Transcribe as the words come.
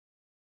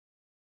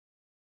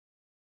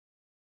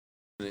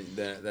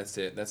That's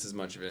it. That's as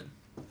much of it.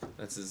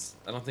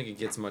 I don't think it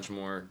gets much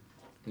more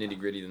nitty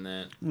gritty than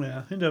that.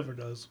 Yeah, it never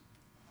does.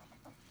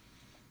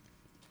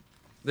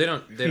 They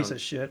don't. Piece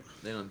of shit.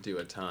 They don't do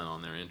a ton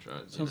on their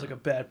intros. Sounds like a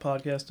bad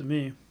podcast to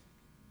me.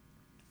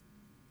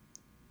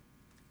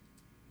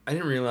 I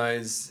didn't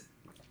realize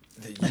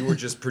that you were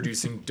just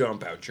producing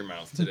dump out your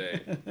mouth today.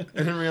 I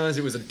didn't realize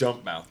it was a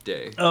dump mouth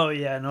day. Oh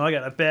yeah, no, I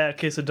got a bad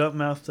case of dump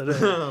mouth today.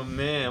 Oh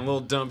man, a little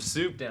dump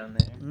soup down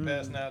there.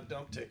 Passing out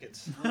dump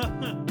tickets. Little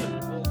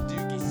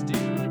dookie stew.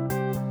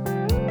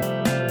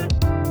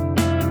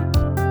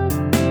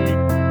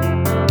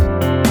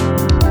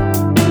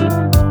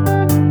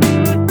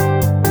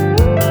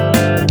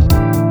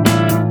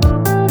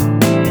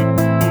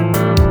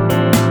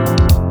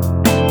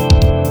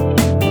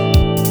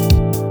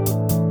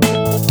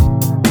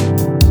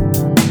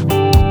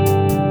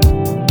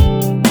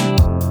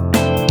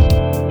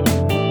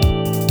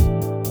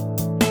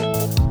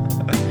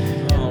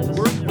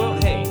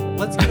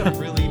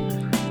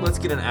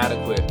 An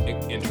adequate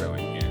intro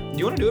in here. Do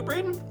you want to do it,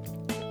 Braden?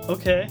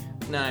 Okay.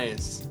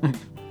 Nice.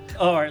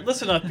 All right,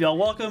 listen up, y'all.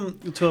 Welcome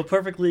to a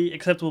perfectly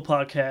acceptable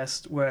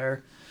podcast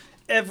where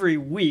every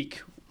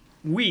week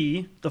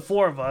we, the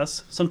four of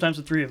us, sometimes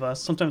the three of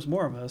us, sometimes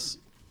more of us,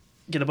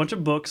 get a bunch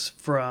of books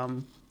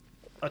from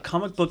a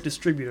comic book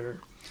distributor.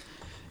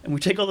 And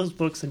we take all those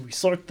books and we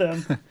sort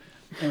them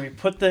and we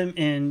put them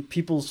in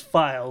people's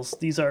files.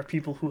 These are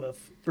people who have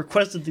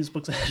requested these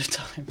books ahead of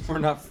time. We're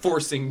not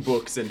forcing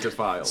books into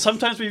files.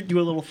 Sometimes we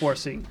do a little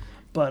forcing,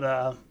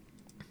 but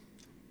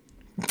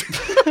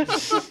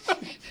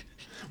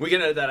we can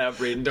edit that out,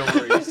 Braden. Don't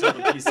worry, you're still the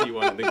PC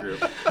one in the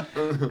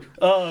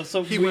group.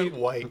 So he went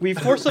white. We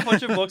force a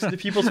bunch of books into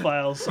people's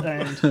files,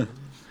 and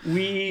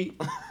we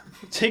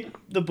take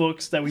the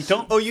books that we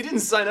don't. Oh, you didn't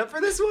sign up for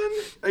this one?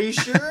 Are you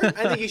sure?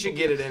 I think you should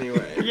get it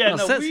anyway. Yeah,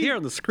 well, it says here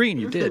on the screen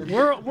you did.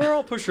 We're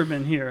all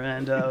pushermen here,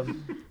 and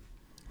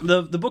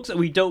the books that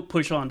we don't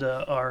push onto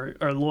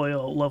our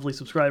loyal, lovely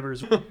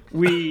subscribers,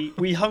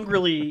 we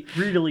hungrily,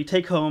 greedily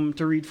take home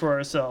to read for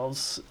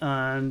ourselves,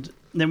 and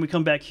then we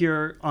come back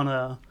here on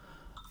a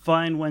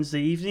fine Wednesday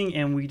evening,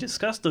 and we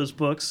discuss those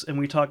books, and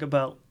we talk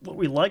about what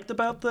we liked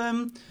about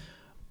them,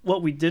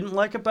 what we didn't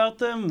like about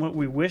them, what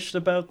we wished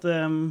about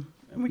them.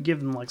 And we give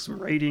them like some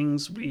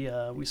ratings. We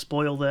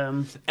spoil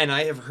them. And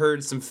I have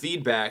heard some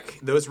feedback.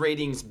 Those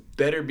ratings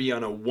better be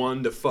on a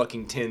 1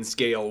 to 10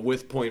 scale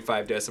with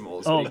 0.5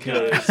 decimals. Oh,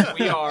 because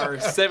we are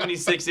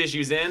 76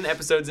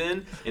 episodes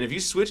in, and if you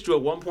switch to a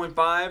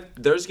 1.5,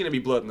 there's going to be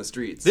blood in the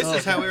streets. This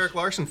is how Eric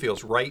Larson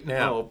feels right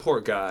now. Oh,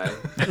 poor guy.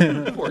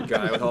 Poor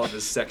guy with all of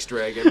his sex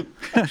dragon.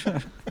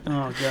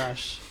 Oh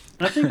gosh.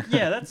 I think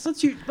that's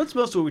most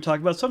of what we talk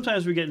about.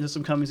 Sometimes we get into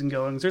some comings and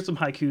goings. There's some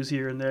haikus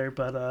here and there,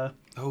 but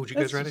did you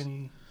guys write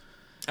any?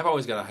 I've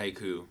always got a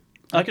haiku.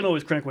 I can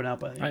always crank one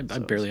out by the end. I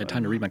barely had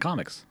time to read my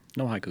comics.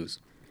 No haikus.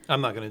 I'm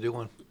not going to do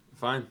one.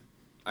 Fine.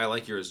 I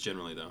like yours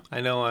generally, though.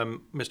 I know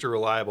I'm Mr.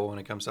 Reliable when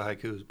it comes to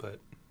haikus, but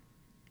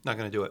not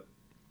going to do it.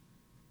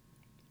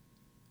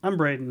 I'm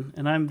Braden,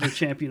 and I'm the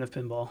champion of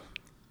pinball.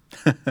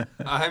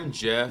 I'm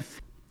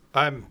Jeff.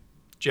 I'm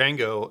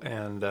Django,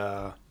 and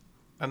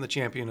I'm the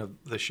champion of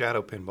the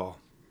Shadow Pinball.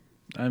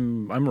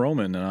 I'm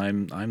Roman,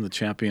 and I'm the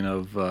champion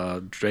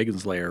of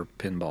Dragon's Lair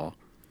pinball.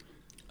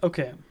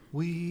 Okay.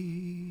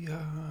 We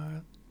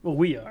are. Well,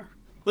 we are.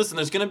 Listen,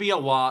 there's going to be a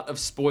lot of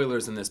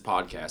spoilers in this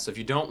podcast. So if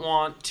you don't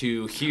want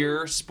to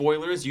hear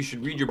spoilers, you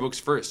should read your books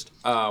first.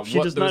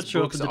 She does not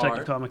show up in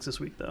Detective Comics this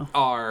week, though.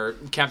 Are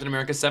Captain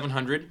America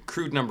 700,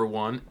 Crude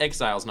 #1,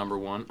 Exiles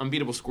 #1,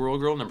 Unbeatable Squirrel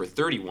Girl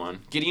 #31,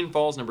 Gideon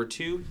Falls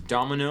 #2,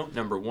 Domino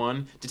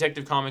 #1,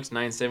 Detective Comics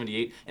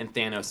 978, and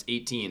Thanos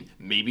 18.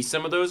 Maybe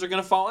some of those are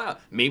going to fall out.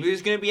 Maybe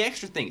there's going to be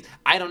extra things.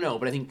 I don't know,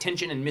 but I think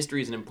tension and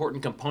mystery is an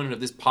important component of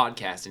this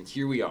podcast, and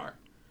here we are.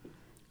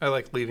 I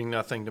like leaving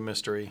nothing to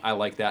mystery. I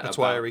like that. That's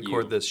why I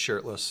record this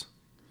shirtless.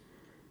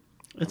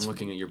 I'm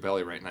looking at your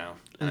belly right now,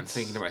 and I'm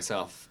thinking to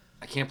myself,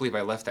 I can't believe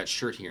I left that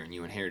shirt here and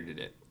you inherited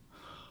it.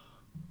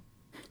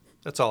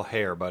 That's all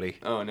hair, buddy.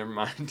 Oh, never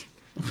mind.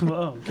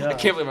 Oh, God. I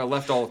can't believe I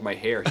left all of my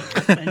hair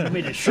here. And you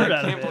made a shirt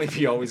out of it. I can't believe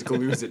he always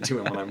glues it to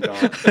him when I'm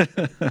gone.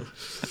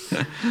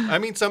 I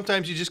mean,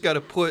 sometimes you just got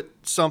to put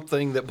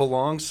something that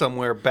belongs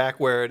somewhere back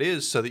where it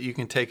is so that you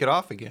can take it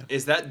off again.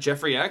 Is that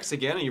Jeffrey X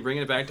again? Are you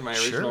bringing it back to my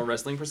original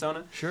wrestling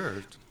persona?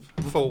 Sure.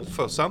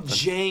 For something.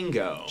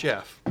 Django.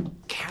 Jeff.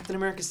 Captain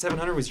America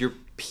 700 was your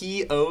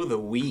P.O. the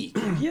week.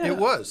 Yeah. It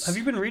was. Have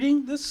you been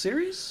reading this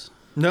series?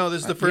 No,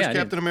 this is the first I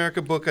Captain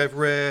America book I've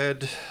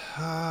read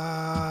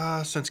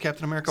since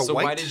Captain America So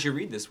White. why did you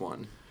read this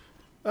one?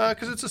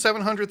 Because it's the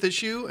 700th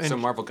issue. And So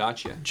Marvel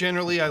got you.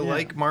 generally, I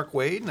like Mark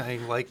Waid and I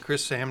like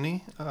Chris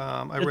Samney.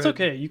 It's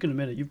okay. You can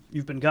admit it.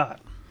 You've been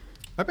got.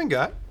 I've been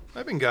got.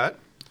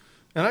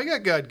 And I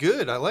got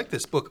good. I like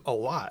this book a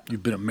lot.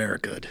 You've been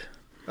America'd.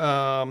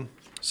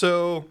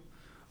 So,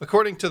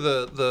 according to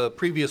the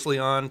previously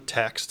on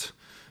text,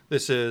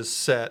 this is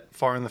set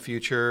far in the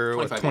future,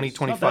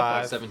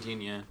 2025.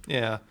 17, yeah.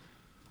 Yeah.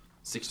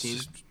 16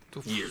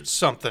 years.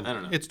 Something. I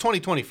don't know. It's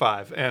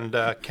 2025, and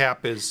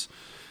Cap is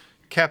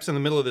Cap's in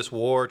the middle of this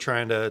war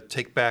trying to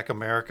take back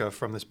America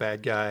from this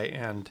bad guy,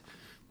 and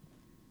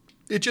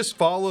it just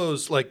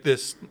follows like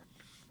this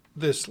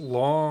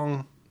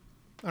long,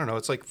 I don't know,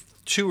 it's like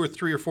 2 or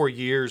 3 or 4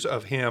 years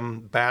of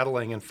him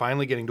battling and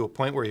finally getting to a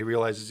point where he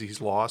realizes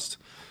he's lost.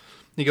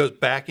 He goes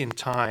back in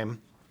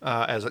time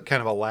as a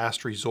kind of a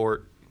last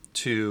resort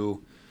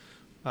to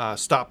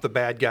stop the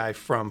bad guy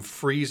from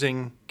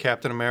freezing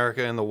Captain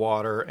America in the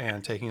water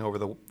and taking over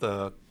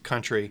the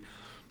country.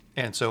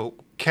 And so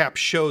Cap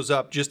shows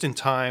up just in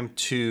time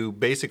to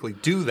basically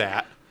do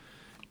that.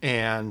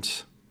 And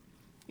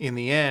in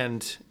the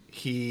end,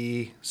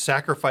 he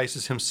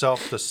sacrifices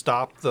himself to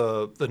stop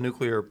the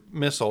nuclear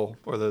missile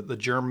or the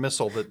germ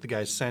missile that the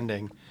guy's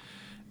sending.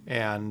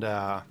 And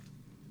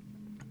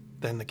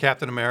then the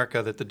Captain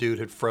America that the dude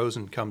had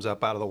frozen comes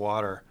up out of the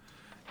water.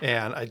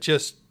 And I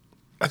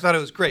thought it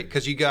was great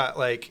because you got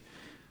like,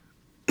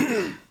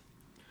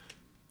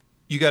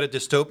 you got a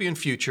dystopian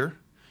future.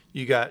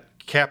 You got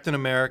Captain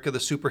America, the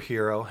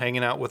superhero,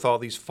 hanging out with all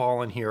these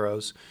fallen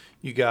heroes.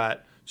 You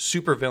got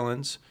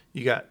supervillains.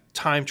 You got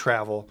time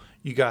travel.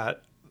 You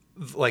got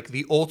like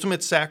the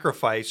ultimate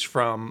sacrifice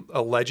from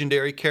a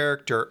legendary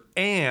character,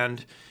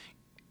 and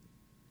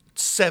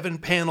 7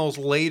 panels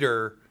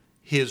later,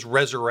 his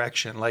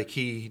resurrection. Like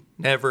he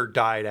never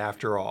died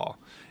after all.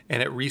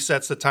 And it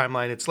resets the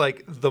timeline. It's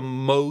like the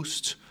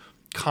most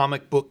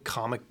comic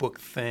book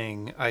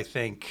thing I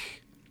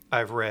think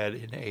I've read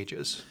in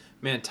ages.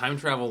 Man, time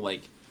travel,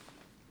 like,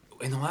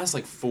 in the last,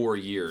 like, 4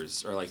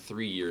 years, or, like,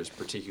 3 years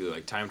particularly,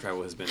 like, time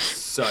travel has been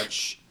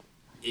such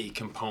a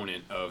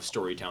component of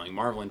storytelling.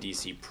 Marvel and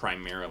DC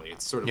primarily.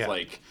 It's sort of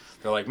like,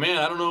 they're like, man,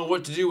 I don't know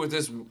what to do with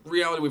this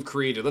reality we've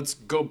created. Let's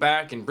go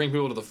back and bring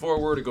people to the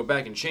forward or go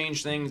back and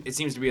change things. It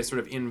seems to be a sort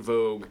of in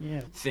vogue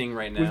thing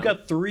right now. We've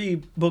got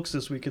 3 books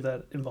this week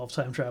that involve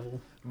time travel.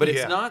 But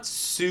it's not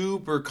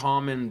super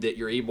common that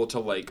you're able to,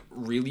 like,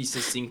 really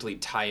succinctly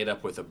tie it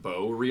up with a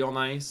bow real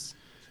nice.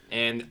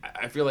 And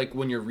I feel like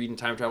when you're reading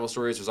time travel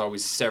stories, there's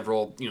always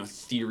several,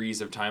 theories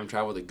of time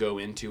travel that go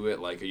into it.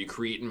 Like, are you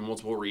creating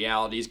multiple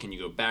realities? Can you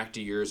go back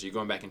to yours? Are you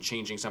going back and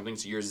changing something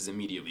so yours is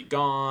immediately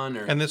gone?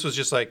 Or... And this was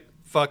just like,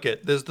 fuck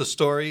it. This is the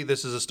story.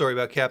 This is a story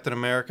about Captain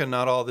America,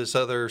 not all this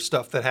other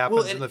stuff that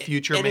happens in the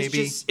future. And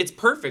maybe it's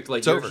perfect.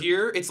 Like, you're over.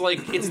 here. It's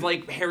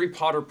like Harry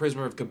Potter,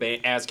 Prisoner of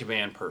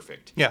Azkaban,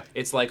 perfect. Yeah.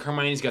 It's like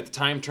Hermione's got the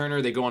time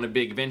turner. They go on a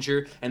big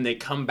adventure, and they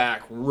come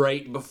back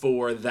right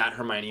before that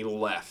Hermione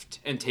left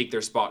and take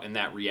their spot in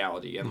that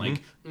reality. And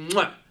like,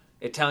 mwah,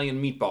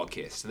 Italian meatball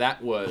kiss.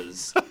 That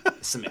was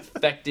some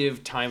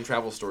effective time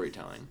travel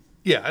storytelling.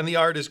 Yeah, and the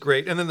art is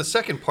great. And then the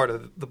second part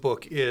of the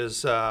book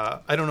is,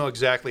 I don't know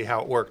exactly how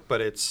it worked, but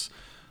it's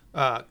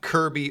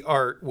Kirby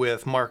art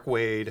with Mark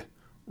Waid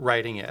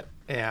writing it.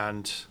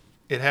 And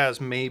it has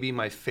maybe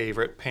my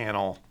favorite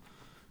panel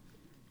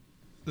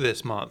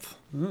this month.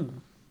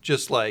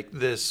 Just like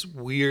this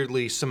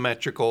weirdly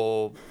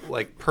symmetrical,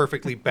 like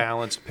perfectly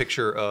balanced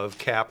picture of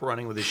Cap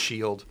running with his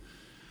shield.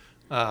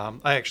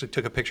 I actually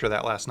took a picture of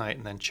that last night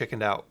and then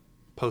chickened out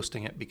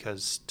posting it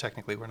because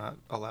technically we're not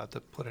allowed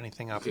to put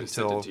anything up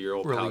until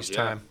release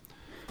time.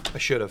 I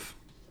should have.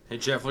 Hey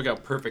Jeff, look how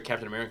perfect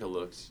Captain America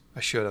looks.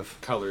 I should have.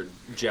 Colored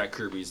Jack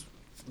Kirby's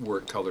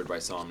work colored by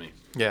Somni.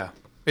 Yeah,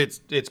 it's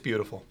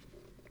beautiful.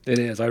 It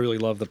is. I really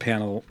love the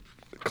panel,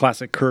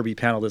 classic Kirby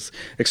panel. This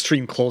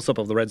extreme close up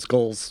of the Red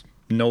Skull's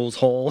nose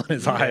hole in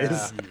his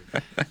eyes.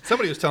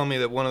 Somebody was telling me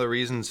that one of the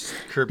reasons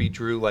Kirby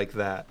drew like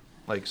that,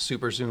 like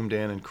super zoomed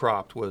in and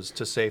cropped, was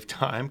to save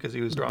time because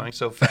he was drawing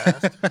so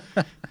fast.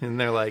 And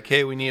they're like,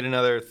 hey, we need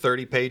another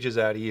 30 pages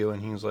out of you.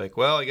 And he was like,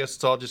 well, I guess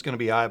it's all just going to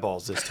be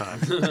eyeballs this time.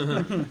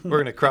 We're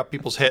going to crop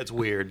people's heads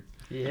weird.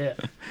 Yeah.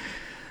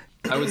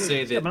 I would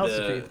say that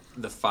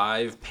the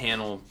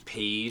 5-panel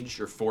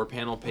page or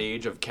 4-panel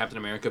page of Captain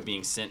America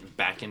being sent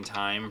back in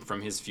time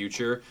from his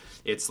future,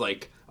 it's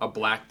like a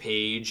black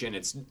page and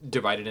it's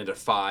divided into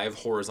 5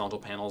 horizontal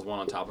panels, one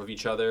on top of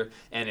each other.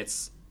 And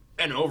it's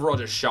an overall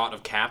just shot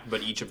of Cap,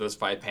 but each of those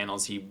 5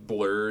 panels he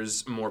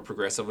blurs more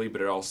progressively,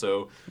 but it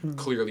also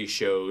clearly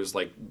shows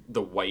like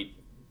the white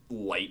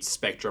light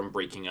spectrum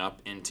breaking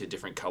up into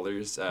different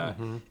colors.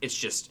 It's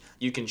just,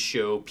 you can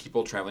show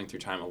people traveling through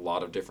time a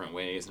lot of different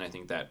ways, and I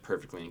think that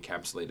perfectly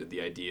encapsulated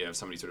the idea of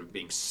somebody sort of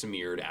being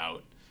smeared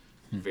out.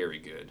 Very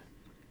good.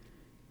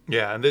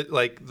 Yeah, and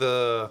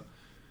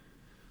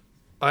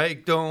I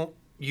don't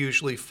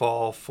usually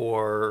fall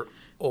for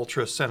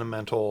ultra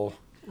sentimental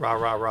rah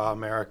rah rah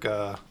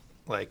America,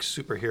 like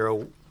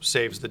superhero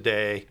saves the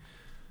day,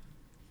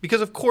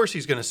 because of course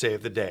he's going to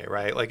save the day,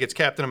 right? Like, it's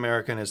Captain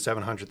America in his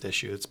 700th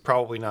issue. It's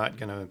probably not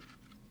going to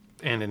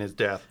end in his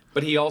death.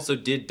 But he also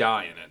did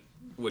die in it,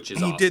 which is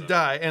awesome. He did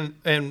die,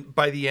 and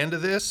by the end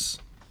of this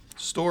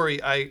story,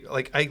 I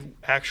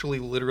actually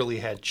literally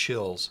had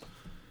chills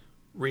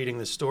reading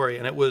this story,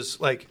 and it was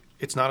like,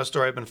 it's not a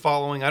story I've been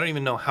following. I don't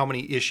even know how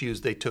many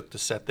issues they took to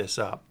set this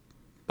up.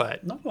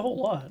 But not a whole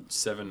lot.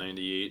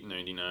 798,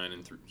 99,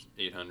 and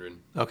 800.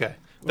 Okay,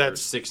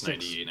 that's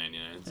 698,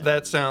 99.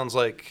 That sounds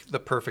like the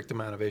perfect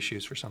amount of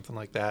issues for something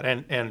like that.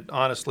 And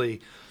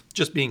honestly,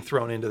 just being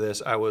thrown into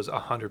this, I was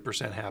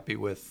 100% happy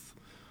with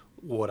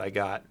what I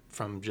got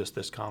from just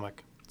this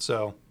comic.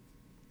 So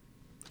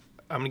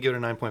I'm going to give it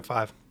a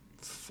 9.5.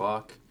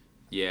 Fuck.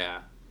 Yeah.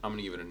 I'm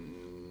gonna give it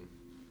an.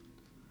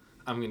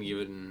 I'm gonna give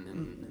it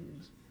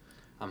an.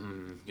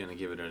 I'm gonna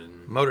give it a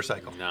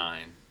Motorcycle.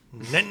 9.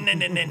 An An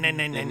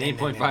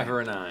 8.5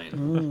 or a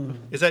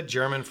 9. Is that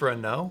German for a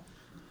no?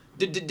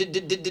 Domino.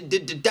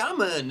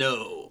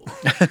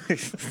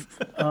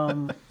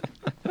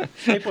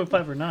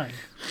 8.5 or 9.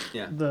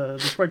 Yeah. The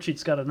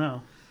spreadsheet's got to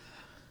know.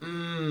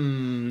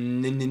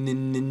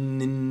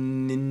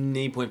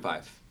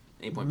 8.5.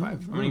 8.5. I'm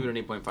gonna give it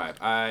an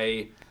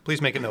 8.5. Please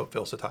make a note,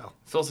 Phil Satile.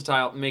 Phil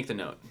Satile, make the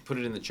note. Put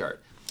it in the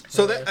chart.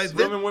 So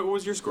Roman, what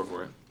was your score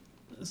for it?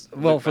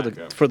 Well,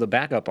 Backup. for the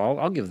backup,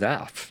 I'll give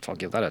that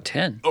a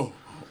 10. Oh.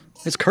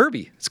 It's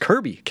Kirby. It's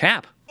Kirby.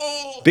 Cap.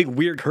 Big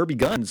weird Kirby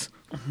guns.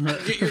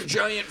 Get your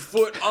giant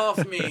foot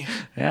off me.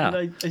 Yeah.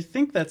 And I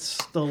think that's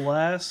the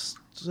last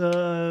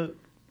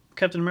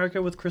Captain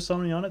America with Chris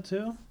Samnee on it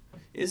too.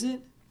 Is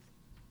it?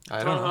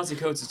 I don't know. Ta-Nehisi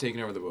Coates is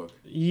taking over the book.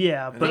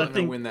 Yeah, I but don't I know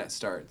think when that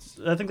starts.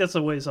 that's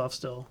a ways off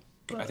still.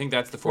 I think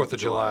that's the 4th of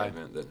July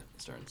event that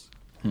starts.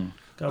 God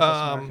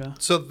bless America.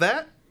 So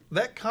that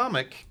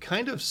comic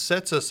kind of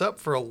sets us up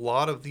for a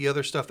lot of the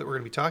other stuff that we're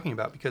going to be talking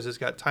about, because it's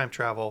got time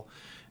travel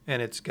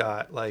and it's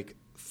got like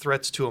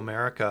threats to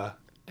America.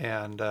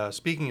 And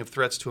speaking of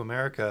threats to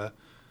America,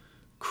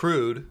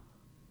 Crude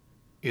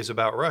is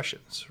about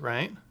Russians,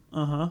 right?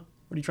 What are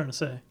you trying to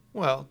say?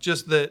 Well,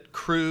 just that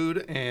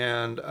Crude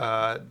and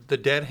The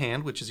Dead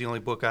Hand, which is the only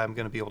book I'm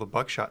going to be able to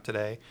buckshot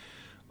today,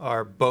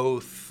 are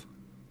both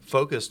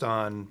focused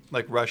on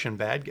like Russian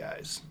bad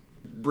guys.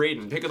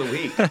 Braden, pick of the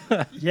week.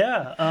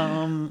 Yeah,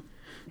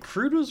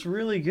 Crude was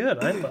really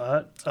good, I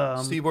thought.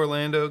 Steve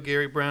Orlando,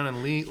 Gary Brown,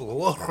 and Lee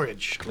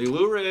Loughridge. Lee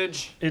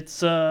Loughridge.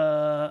 It's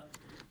I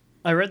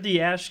read the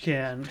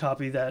Ashcan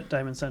copy that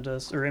Diamond sent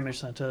us, or Image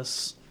sent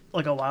us,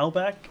 like a while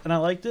back, and I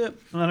liked it.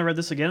 And then I read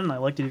this again, and I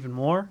liked it even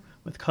more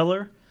with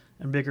color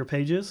and bigger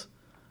pages.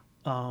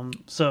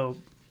 So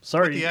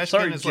sorry, The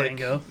sorry, Ashcan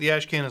Django. the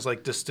Ashcan is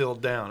like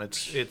distilled down.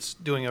 It's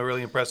doing a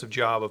really impressive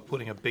job of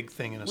putting a big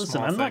thing in a Listen,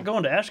 small I'm thing. not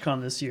going to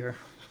Ashcon this year.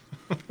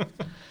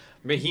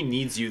 But he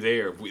needs you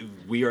there.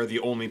 We are the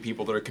only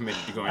people that are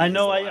committed to going. I to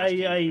know this last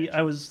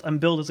game. I'm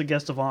billed as a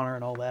guest of honor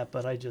and all that,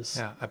 but I just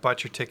Yeah, I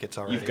bought your tickets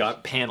already. You've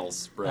got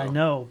panels, bro. I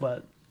know,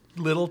 but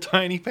little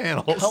tiny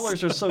panels.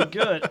 colors are so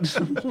good.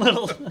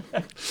 Little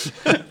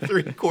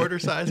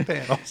 3/4 size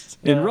panels.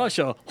 In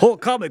Russia, whole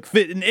comic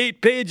fit in 8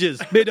 pages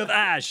made of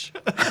ash.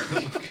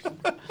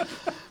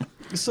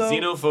 so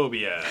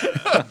Xenophobia.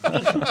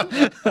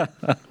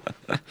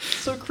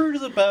 So Crude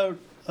is about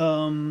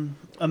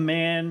a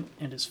man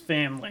and his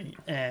family,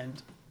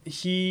 and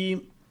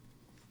he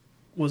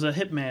was a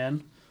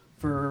hitman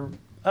for,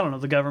 I don't know,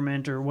 the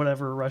government or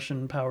whatever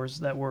Russian powers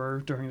that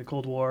were during the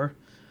Cold War,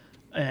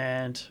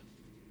 and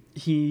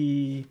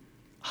he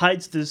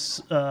hides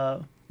this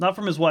not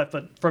from his wife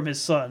but from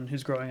his son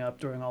who's growing up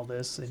during all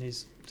this, and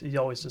he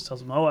always just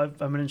tells him, oh,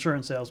 I'm an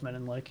insurance salesman,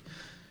 and like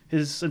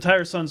his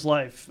entire son's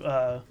life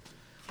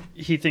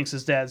he thinks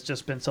his dad's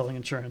just been selling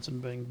insurance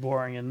and being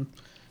boring and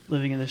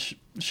living in this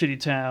shitty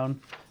town.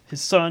 His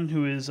son,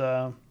 who is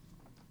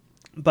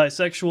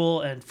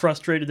bisexual and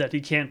frustrated that he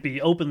can't be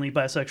openly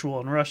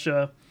bisexual in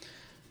Russia,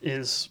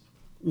 is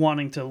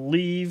wanting to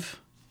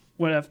leave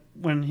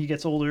when he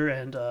gets older,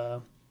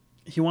 and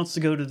he wants to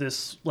go to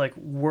this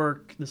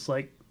this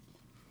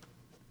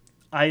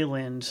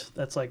island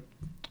that's like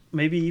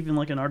maybe even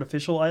like an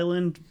artificial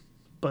island,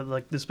 but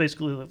like this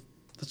basically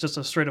it's just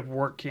a straight up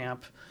work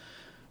camp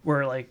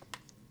where like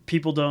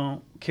people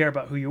don't care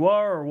about who you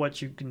are or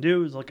what you can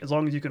do. Is like as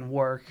long as you can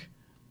work,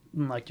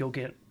 and, like you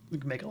can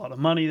make a lot of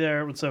money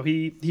there. And so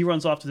he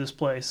runs off to this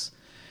place,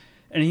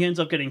 and he ends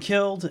up getting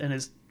killed. And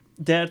his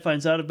dad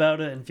finds out about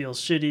it and feels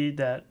shitty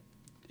that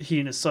he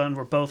and his son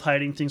were both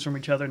hiding things from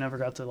each other, never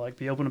got to like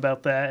be open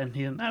about that.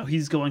 And now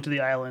he's going to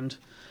the island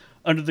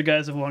under the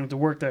guise of wanting to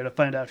work there to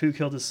find out who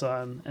killed his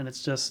son. And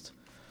it's just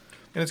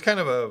And it's kind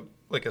of a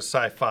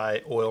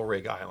sci-fi oil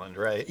rig island,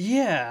 right?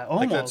 yeah,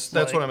 almost.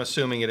 Like that's what I'm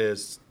assuming it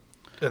is,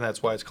 and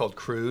that's why it's called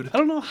Crude. I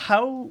don't know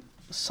how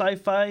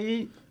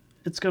sci-fi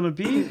it's gonna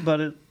be,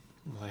 but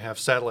They have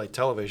satellite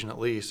television at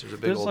least. There's a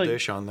big there's old like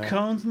dish on there.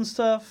 cones and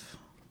stuff.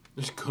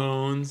 There's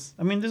cones.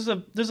 I mean, there's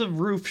a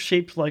roof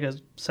shaped like a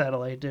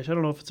satellite dish. I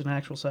don't know if it's an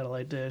actual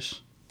satellite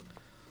dish,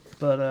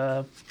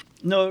 but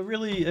no, it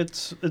really it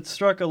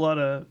struck a lot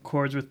of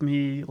chords with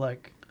me,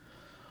 like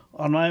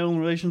on my own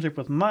relationship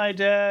with my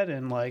dad,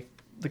 and like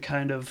the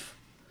kind of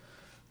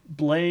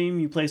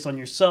blame you place on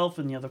yourself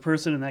and the other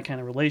person in that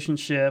kind of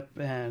relationship,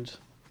 and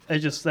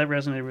that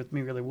resonated with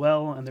me really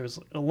well. And there's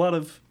a lot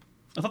of,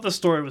 I thought the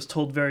story was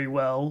told very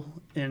well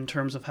in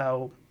terms of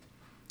how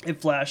it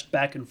flashed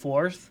back and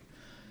forth.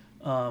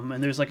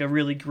 And there's like a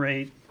really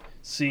great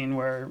scene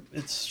where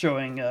it's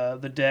showing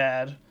the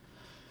dad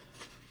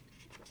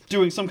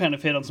doing some kind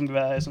of hit on some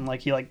guys, and like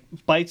he like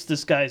bites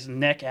this guy's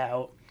neck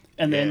out,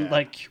 and then Yeah.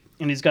 like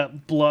and he's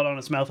got blood on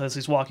his mouth as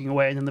he's walking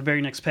away. And then the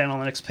very next panel, on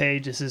the next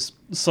page, is his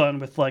son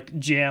with like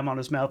jam on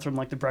his mouth from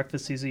like the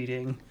breakfast he's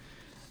eating,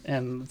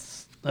 and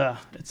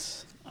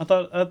it's. I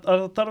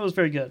thought it was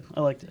very good.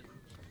 I liked it.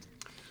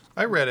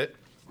 I read it.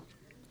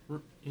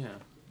 Yeah.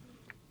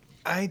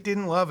 I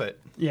didn't love it.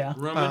 Yeah.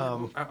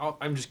 Roman,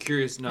 I'm just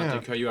curious, not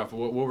to cut you off, but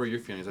what were your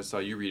feelings? I saw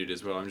you read it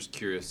as well. I'm just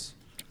curious.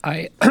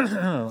 I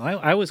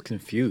was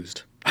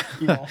confused.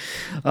 Yeah.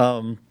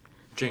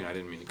 Jing, I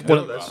didn't mean to cut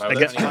Well, you that's- off. I I was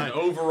guess saying fine. an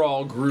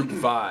overall group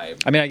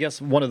vibe. I mean, I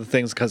guess one of the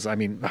things, because I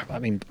mean,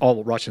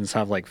 all Russians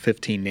have like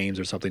 15 names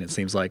or something. It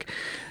seems like,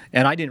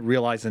 and I didn't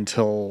realize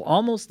until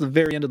almost the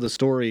very end of the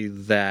story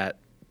that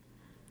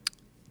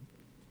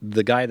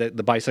the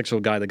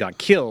bisexual guy that got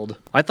killed,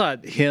 I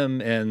thought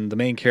him and the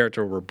main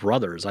character were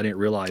brothers. I didn't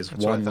realize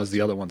what I one thought was the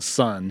too. other one's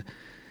son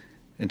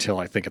until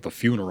I think at the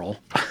funeral.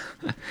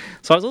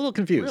 So I was a little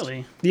confused.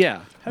 Really?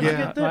 Yeah. How'd you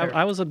get there?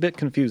 I was a bit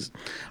confused.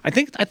 I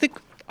think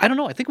I don't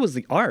know. I think it was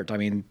the art. I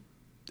mean,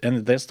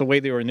 and that's the way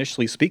they were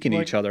initially speaking to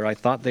Like- each other. I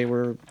thought they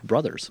were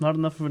brothers. Not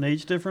enough of an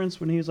age difference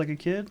when he was like a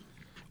kid.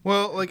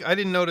 Well, like I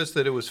didn't notice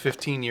that it was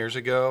 15 years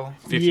ago.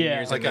 15 Yeah.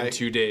 years Like and then I-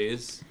 2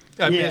 days.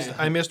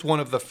 I missed one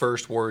of the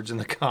first words in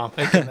the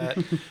comic,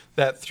 and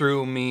that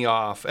threw me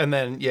off. And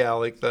then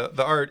like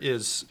the art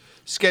is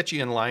sketchy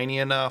and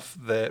liney enough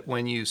that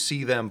when you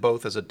see them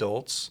both as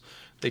adults,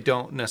 they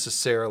don't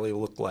necessarily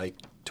look like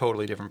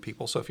totally different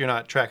people. So if you're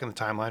not tracking the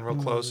timeline real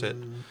close, it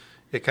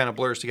kind of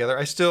blurs together.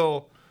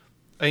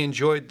 I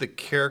enjoyed the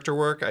character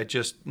work. I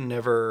just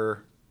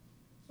never,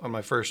 on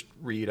my first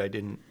read, I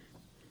didn't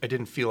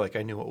feel like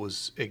I knew what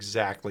was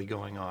exactly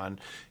going on.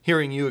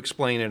 Hearing you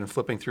explain it and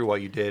flipping through while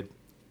you did,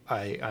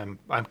 I'm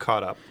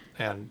caught up.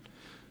 And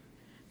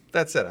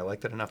that said, I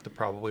liked it enough to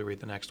probably read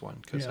the next one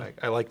because Yeah.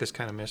 I like this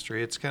kind of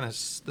mystery. It's kind of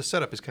the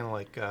setup is kind of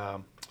like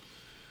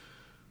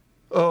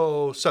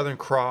Southern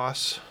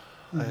Cross.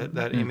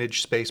 That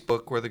Image space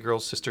book where the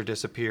girl's sister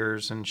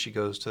disappears and she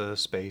goes to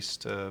space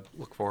to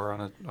look for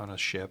her on a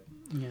ship.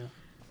 Yeah.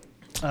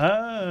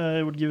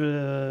 I would give it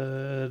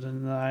a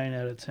 9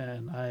 out of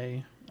 10.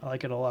 I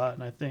like it a lot,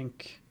 and I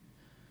think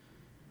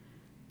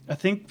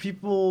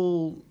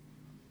people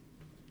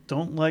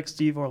don't like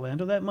Steve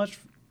Orlando that much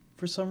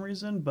for some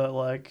reason, but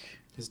like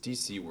His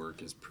DC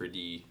work is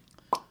pretty.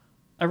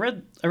 I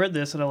read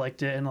this and I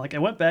liked it, and like I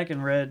went back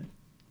and read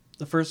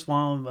the first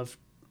volume of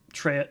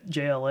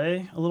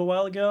JLA a little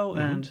while ago,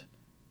 and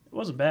it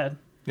wasn't bad.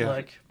 Yeah.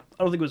 Like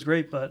I don't think it was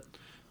great, but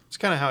It's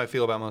kind of how I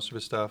feel about most of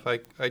his stuff.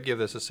 I'd give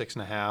this a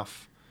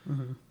 6.5.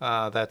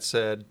 That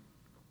said,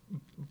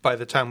 by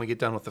the time we get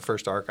done with the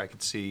first arc, I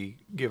could see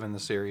giving the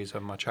series a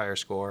much higher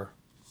score.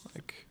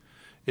 Like,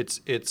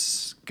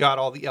 it's got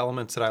all the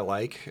elements that I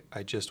like.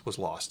 I just was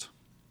lost,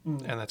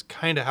 and that's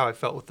kind of how I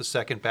felt with the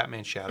second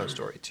Batman Shadow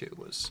story too.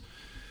 Was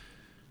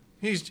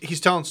he's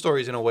telling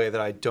stories in a way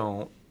that I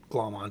don't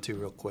glom onto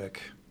real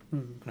quick,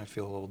 and I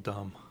feel a little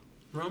dumb.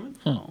 Roman?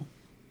 oh,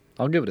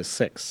 I'll give it a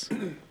 6.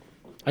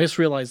 I just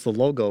realized the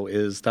logo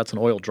that's an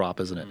oil drop,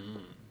 isn't it?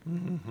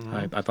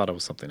 I thought it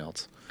was something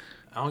else.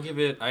 I'll give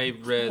it. I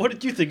read. what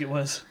did you think it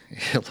was?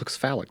 It looks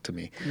phallic to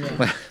me.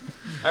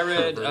 I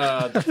read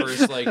the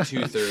first like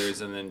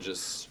 2/3 and then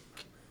just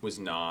was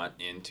not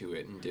into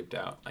it and dipped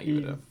out. I give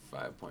it a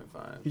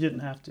 5.5. You didn't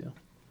have to.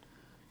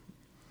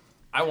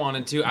 I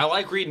wanted to. I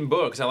like reading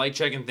books. I like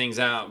checking things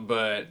out,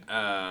 but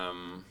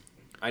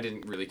I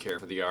didn't really care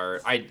for the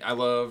art. I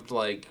loved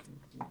like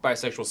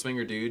bisexual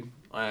swinger dude.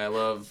 I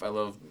love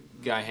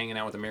guy hanging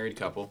out with a married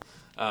couple.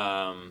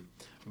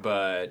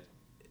 But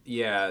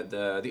yeah,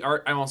 the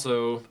art. I'm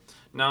also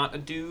not a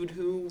dude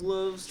who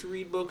loves to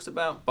read books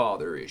about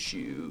bother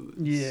issues.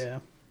 Yeah.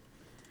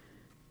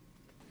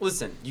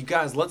 Listen, you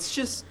guys, let's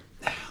just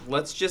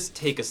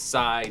take a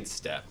side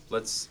step.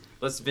 Let's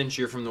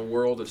venture from the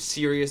world of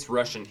serious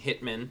Russian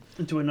hitmen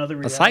Into another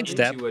reality.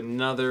 sidestep. into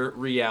another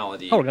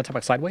reality. Oh, we're gonna talk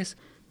about Sideways.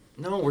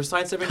 No, we're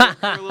sidestepping to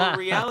a little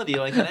reality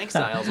like in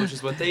Exiles, which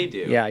is what they do.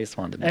 Yeah, I just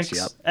wanted to mess you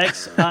up.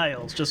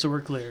 Exiles, just so we're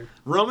clear.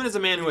 Roman is a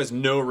man who has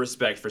no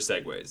respect for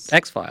segways.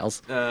 X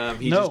Files.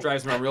 He No. just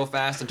drives them around real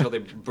fast until they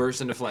burst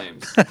into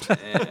flames.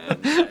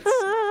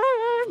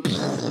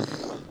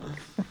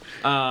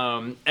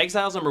 And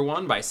Exiles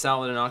 #1 by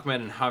Saladin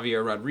Ahmed and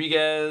Javier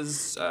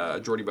Rodriguez.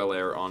 Jordi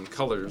Belair on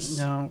colors.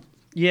 Now,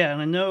 yeah,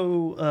 and I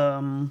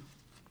know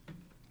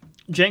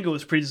Django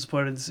was pretty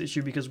disappointed in this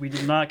issue because we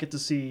did not get to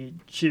see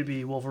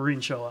Chibi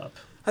Wolverine show up.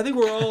 I think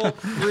we're all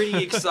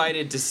pretty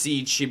excited to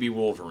see Chibi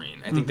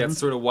Wolverine. I think that's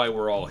sort of why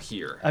we're all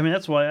here. I mean,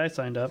 that's why I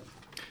signed up.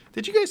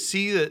 Did you guys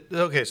see that?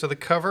 Okay, so the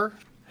cover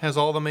has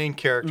all the main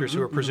characters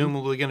who are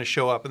presumably going to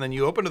show up, and then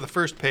you open to the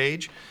first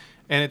page,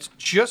 and it's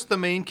just the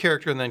main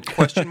character, and then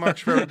question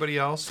marks for everybody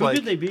else. Who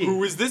could they be?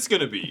 Who is this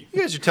going to be?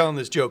 You guys are telling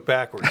this joke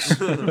backwards.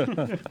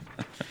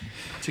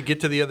 To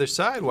get to the other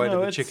side, why No, did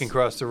the it's- chicken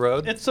cross the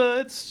road? It's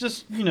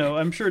just, you know,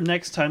 I'm sure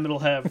next time it'll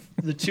have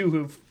the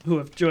two who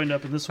have joined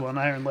up in this one,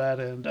 Iron Lad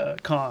and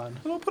Khan.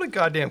 Don't put a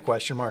goddamn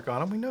question mark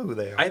on them. We know who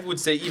they are. I would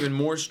say even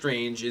more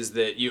strange is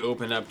that you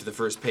open up to the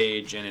first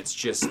page and it's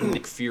just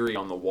Nick Fury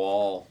on the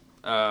wall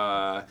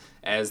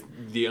as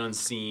the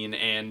Unseen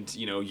and,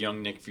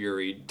 young Nick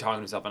Fury talking to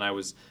himself, and I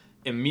was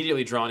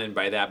immediately drawn in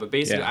by that. But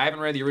basically, I haven't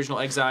read the original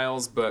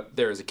Exiles, but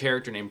there's a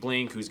character named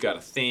Blink who's got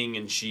a thing,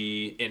 and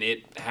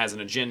it has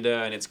an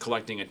agenda, and it's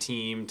collecting a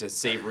team to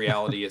save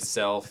reality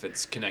itself.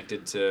 It's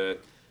connected to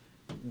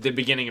the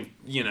beginning of,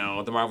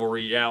 the Marvel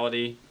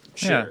reality.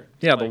 Sure.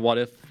 Yeah, the what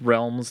if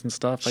realms and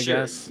stuff, I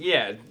guess.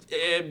 Yeah.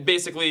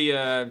 Basically,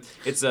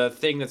 it's a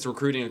thing that's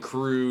recruiting a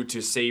crew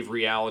to save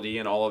reality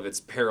and all of its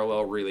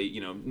parallel,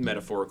 really,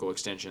 metaphorical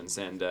extensions.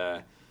 And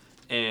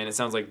it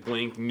sounds like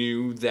Blink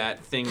knew that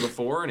thing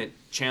before, and it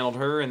channeled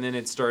her, and then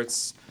it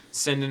starts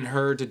sending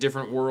her to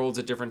different worlds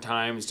at different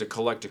times to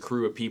collect a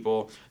crew of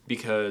people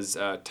because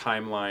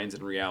timelines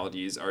and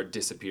realities are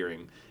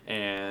disappearing.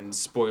 And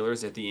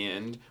spoilers at the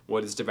end,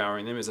 what is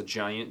devouring them is a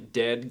giant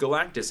dead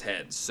Galactus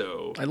head.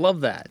 So I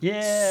love that.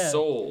 Yeah.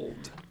 sold.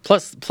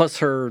 Plus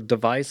her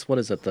device. What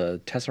is it? The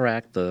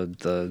Tesseract. The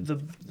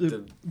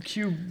The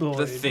cuboid.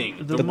 The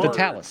thing. The, the mark.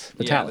 Talus.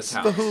 The Yeah, Talus.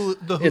 the Talus.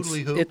 The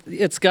hoodly hoop.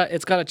 It's got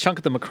a chunk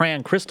of the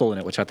McCran crystal in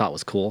it, which I thought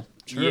was cool.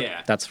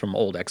 Yeah. That's from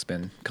old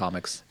X-Men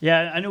comics.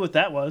 Yeah, I knew what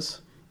that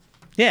was.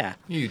 Yeah.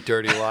 You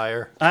dirty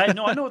liar. I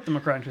know what the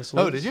Macron crystal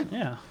is. Oh, did you?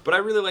 Yeah. But I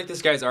really like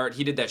this guy's art.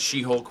 He did that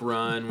She-Hulk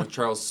run with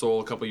Charles Soule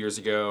a couple years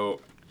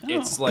ago.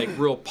 It's like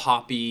real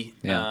poppy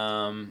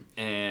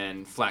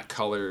and flat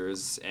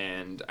colors,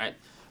 and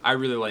I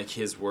really like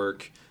his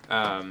work.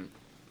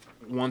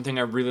 One thing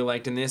I really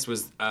liked in this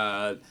was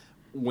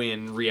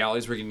when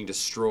realities were getting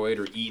destroyed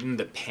or eaten,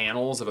 the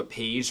panels of a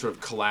page sort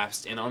of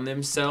collapsed in on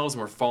themselves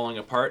and were falling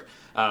apart.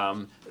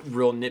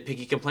 Real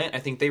nitpicky complaint. I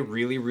think they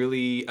really,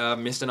 really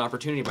missed an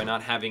opportunity by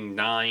not having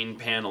 9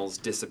 panels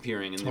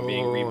disappearing and then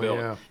being rebuilt.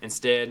 Yeah.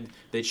 Instead,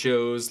 they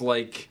chose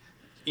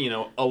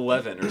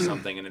 11 or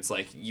something, and it's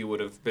like you would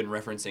have been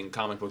referencing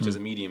comic books as a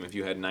medium if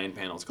you had 9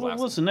 panels Well,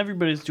 collapsing. listen,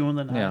 everybody's doing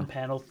the Yeah.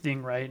 9-panel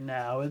thing right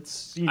now.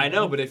 It's I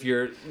know, but if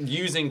you're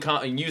using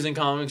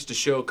comics to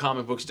show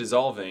comic books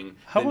dissolving,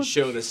 then much-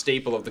 show the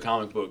staple of the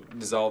comic book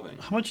dissolving.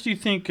 how much do you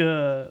think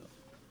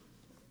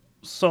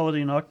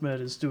Saladin Ahmed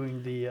is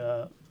doing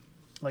the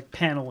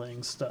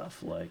paneling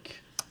stuff?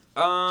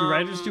 Do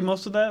writers do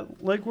most of that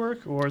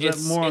legwork, or is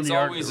that more on it's the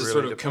art? always a Really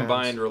sort of depends.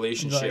 combined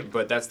relationship, Like-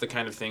 but that's the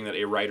kind of thing that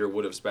a writer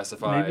would have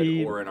specified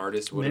Maybe- or an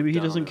artist would have Maybe he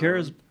done doesn't on care their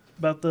as own.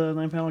 about the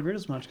 9-panel grid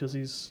as much because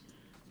he's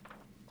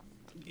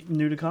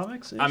new to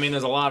comics. I mean,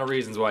 there's a lot of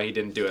reasons why he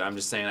didn't do it. I'm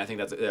just saying I think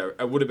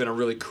it would have been a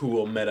really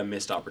cool meta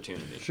missed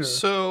opportunity. sure.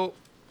 So,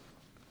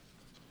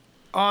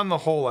 on the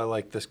whole, I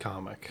liked this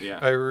comic. Yeah.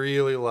 I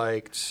really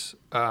liked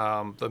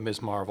the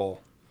Ms.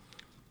 Marvel.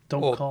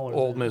 Don't call her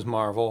Old that. Ms.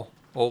 Marvel.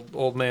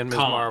 Old man Ms.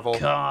 Con. Marvel.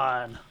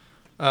 God.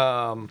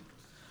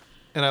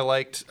 And I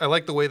liked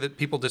the way that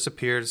people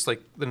disappeared. It's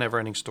like the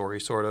never-ending story,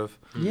 sort of.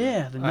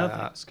 Yeah, the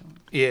nothing's coming.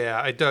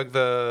 Yeah, I dug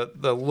the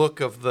look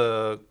of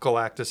the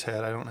Galactus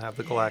head. I don't have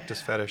the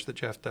Galactus fetish that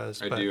Jeff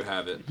does. I but, do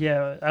have it.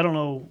 Yeah, I don't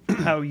know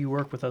how you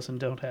work with us and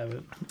don't have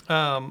it.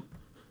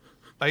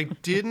 I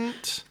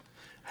didn't.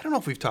 I don't know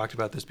if we've talked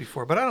about this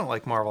before, but I don't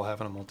like Marvel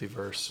having a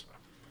multiverse.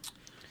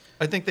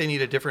 I think they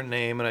need a different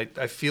name, and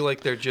I feel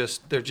like they're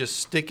just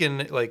sticking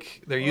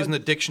they're using the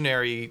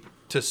dictionary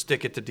to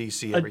stick it to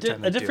DC every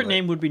time. A different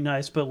name would be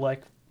nice, but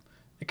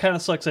it kind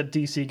of sucks that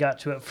DC got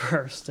to it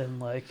first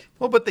and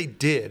Well, but they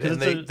did, and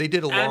It's they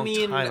did a long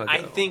time ago.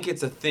 I think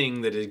it's a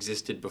thing that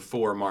existed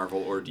before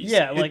Marvel or DC.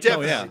 yeah,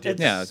 definitely did.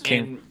 Yeah, it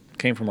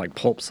came from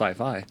pulp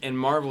sci-fi. And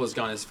Marvel has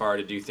gone as far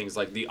to do things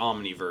like the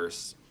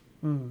Omniverse,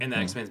 and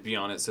that expands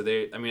beyond it. So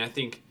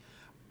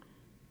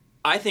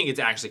I think it's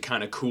actually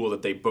kind of cool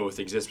that they both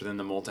exist within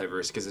the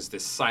multiverse because it's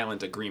this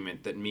silent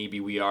agreement that maybe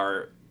we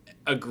are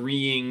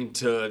agreeing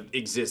to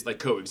exist,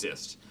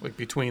 coexist.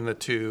 Between the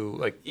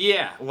two,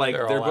 Yeah, They're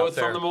they're all both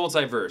out from the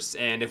multiverse,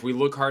 and if we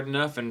look hard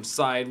enough and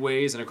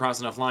sideways and across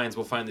enough lines,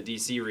 we'll find the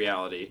DC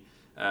reality.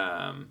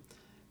 I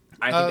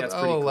think that's pretty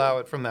I'll cool. allow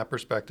it from that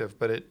perspective,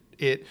 but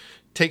it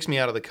takes me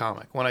out of the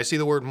comic. When I see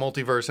the word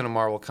multiverse in a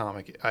Marvel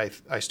comic,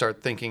 I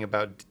start thinking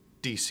about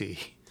DC.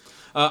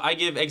 I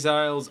give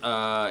Exiles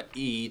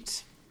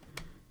 8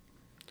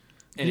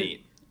 an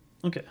 8.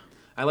 Okay.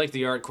 I like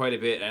the art quite a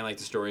bit. I like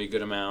the story a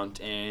good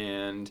amount,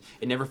 and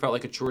it never felt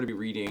like a chore to be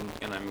reading.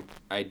 And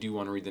I do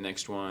want to read the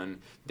next one.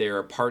 There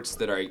are parts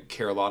that I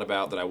care a lot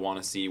about that I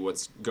want to see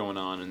what's going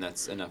on, and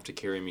that's enough to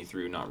carry me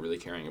through. Not really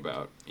caring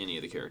about any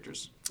of the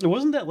characters. It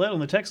wasn't that light on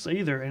the text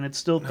either, and it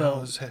still it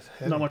felt was heavy.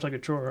 not much like a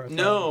chore. I thought.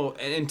 No,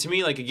 and to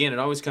me, again, it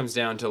always comes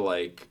down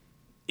to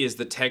is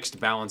the text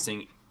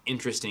balancing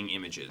interesting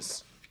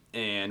images?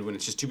 And when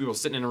it's just two people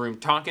sitting in a room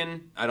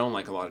talking, I don't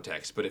like a lot of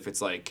text. But if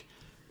it's like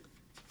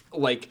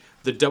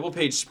the double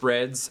page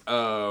spreads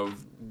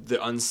of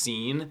the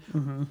Unseen,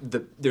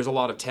 there's a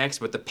lot of text,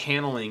 but the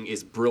paneling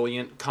is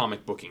brilliant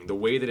comic booking. The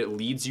way that it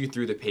leads you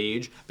through the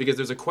page, because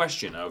there's a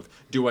question of,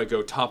 do I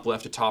go top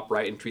left to top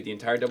right and treat the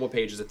entire double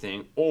page as a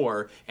thing,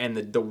 and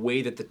the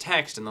way that the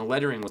text and the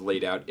lettering was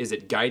laid out, is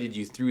it guided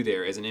you through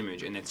there as an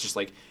image, and it's just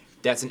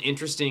that's an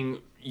interesting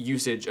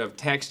usage of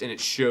text, and it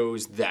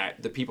shows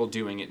that the people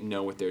doing it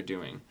know what they're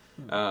doing.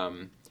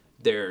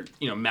 they're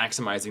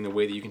maximizing the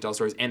way that you can tell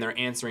stories, and they're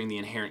answering the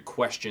inherent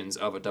questions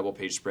of a double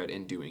page spread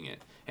in doing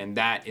it, and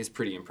that is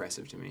pretty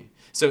impressive to me.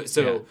 So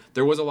Yeah.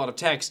 there was a lot of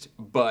text,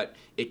 but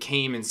it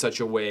came in such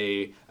a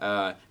way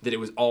that it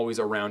was always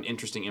around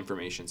interesting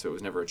information, so it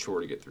was never a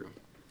chore to get through.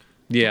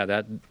 Yeah,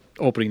 that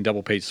opening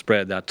double page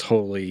spread, that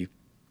totally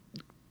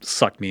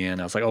sucked me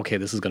in. I was like, okay,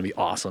 this is going to be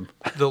awesome.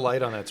 The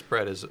light on that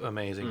spread is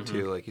amazing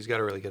too. Like he's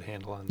got a really good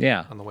handle on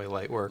Yeah. on the way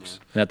light works.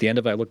 And at the end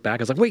of it, I looked back,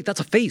 I was like, wait, that's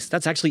a face.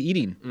 That's actually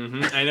eating.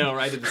 I know,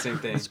 right? I did the same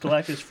thing. It's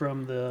Galactus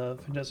from the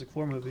Fantastic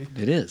Four movie.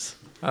 It is.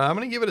 I'm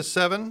gonna give it a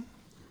 7.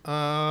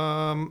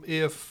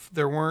 If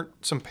there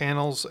weren't some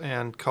panels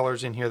and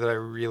colors in here that I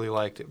really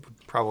liked, it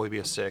would probably be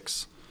a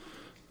 6.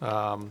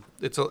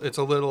 It's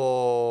a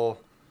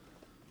little,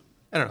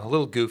 I don't know, a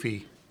little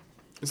goofy.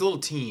 It's a little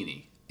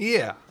teeny.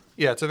 Yeah,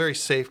 it's a very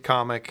safe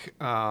comic.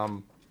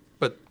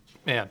 But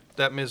man,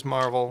 that Ms.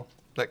 Marvel,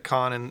 that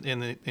Khan in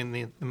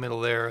the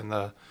middle there, and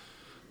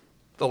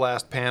the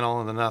last panel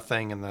and the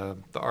nothing and the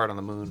art on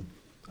the moon,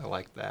 I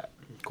liked that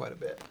quite a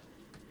bit.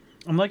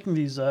 I'm liking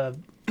these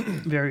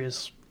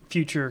various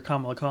future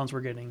Kamala Khans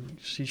we're getting.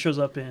 She shows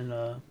up in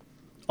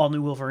All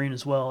New Wolverine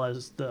as well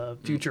as the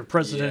future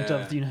president Yeah.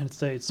 of the United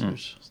States,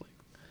 which is like,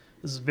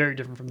 this is very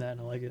different from that,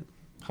 and I like it.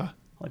 Huh.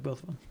 I like both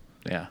of them.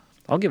 Yeah.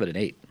 I'll give it an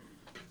 8.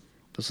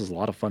 This is a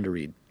lot of fun to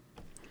read.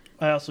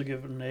 I also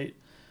give it an 8.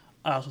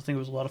 I also think it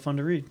was a lot of fun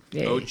to read.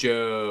 Yay.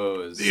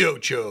 Ojos. The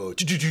Ocho.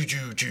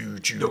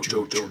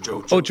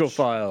 Ocho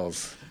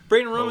Files.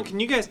 Brayden, Roman, can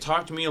you guys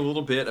talk to me a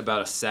little bit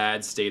about a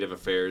sad state of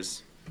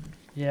affairs?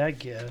 Yeah, I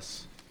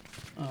guess.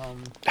 I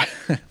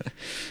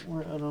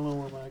don't know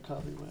where my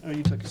copy went. Oh,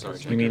 you took it. Sorry.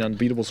 You mean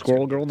Unbeatable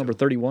Squirrel Girl number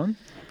 31?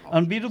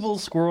 Unbeatable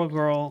Squirrel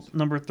Girl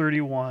number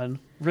 31,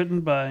 written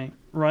by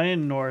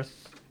Ryan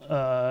North,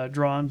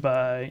 drawn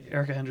by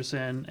Erica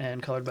Henderson,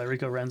 and colored by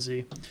Rico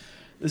Renzi.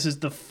 This is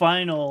the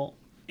final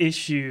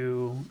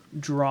issue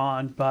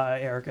drawn by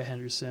Erica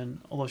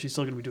Henderson, although she's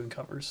still going to be doing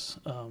covers.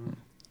 And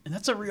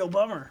that's a real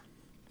bummer.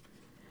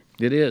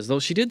 It is. Though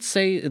she did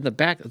say in the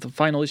back of the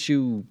final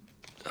issue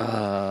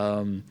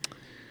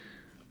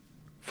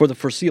for the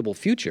foreseeable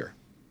future.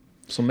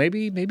 So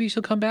maybe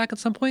she'll come back at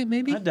some point,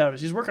 maybe? I doubt it.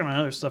 She's working on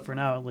other stuff for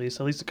now, at least.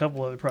 At least a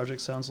couple other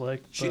projects, sounds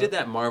like. She But- did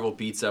that Marvel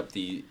beats up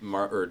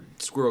or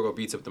Squirrel Girl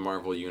beats up the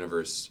Marvel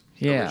Universe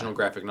Yeah. original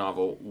graphic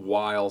novel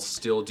while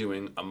still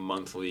doing a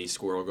monthly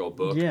Squirrel Girl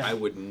book. Yeah. I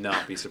would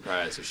not be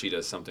surprised if she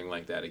does something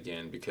like that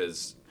again,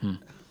 because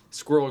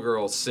Squirrel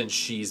Girl, since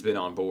she's been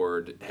on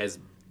board, has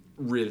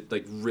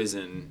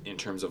risen in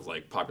terms of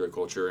like popular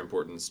culture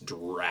importance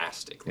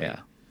drastically. Yeah.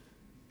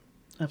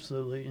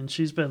 Absolutely. And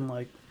she's been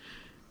like,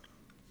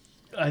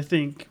 I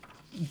think,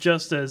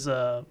 just as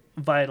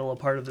vital a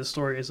part of this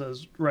story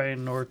as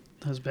Ryan North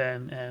has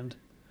been. And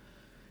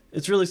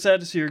it's really sad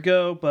to see her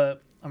go,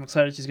 but I'm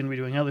excited she's going to be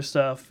doing other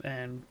stuff.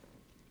 And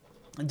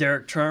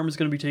Derek Charm is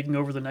going to be taking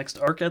over the next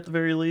arc at the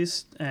very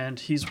least. And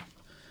he's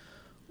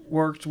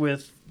worked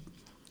with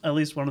at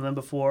least one of them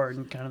before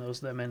and kind of knows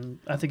them. And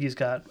I think he's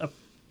got a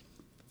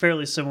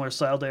fairly similar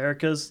style to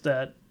Erica's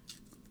that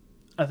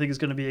I think is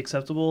going to be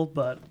acceptable,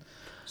 but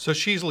So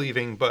she's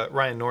leaving, but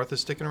Ryan North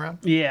is sticking around.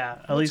 yeah,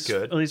 at least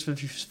good. at least for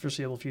the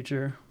foreseeable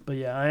future. But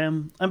yeah,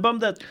 I'm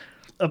bummed that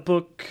a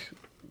book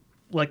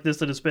like this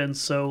that has been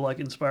so like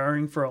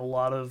inspiring for a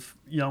lot of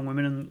young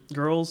women and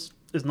girls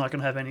is not going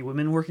to have any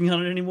women working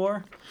on it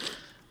anymore.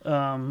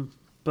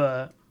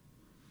 But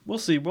we'll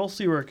see. We'll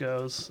see where it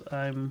goes.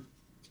 I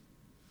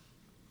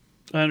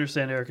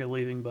understand Erica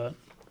leaving, but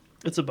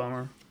it's a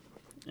bummer.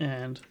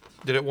 And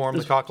Did it warm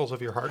the cockles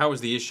of your heart? How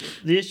was the issue?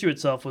 the issue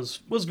itself was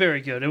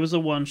very good. It was a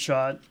one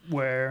shot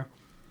where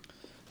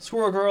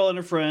Squirrel Girl and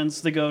her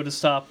friends, they go to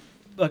stop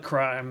a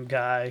crime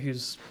guy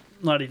who's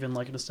not even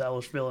like an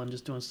established villain,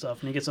 just doing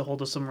stuff, and he gets a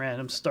hold of some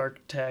random Stark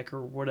tech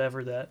or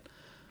whatever that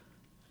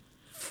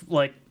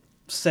like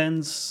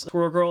sends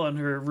Squirrel Girl and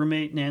her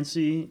roommate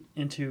Nancy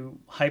into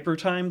hyper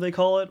time, they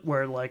call it,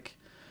 where like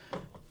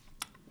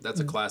That's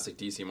a classic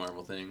DC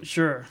Marvel thing.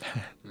 sure.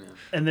 Yeah.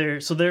 And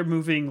they're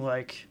moving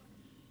like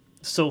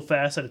so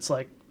fast that it's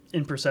like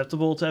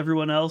imperceptible to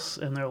everyone else,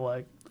 and they're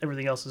like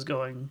everything else is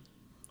going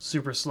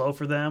super slow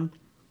for them.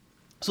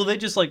 So they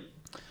just like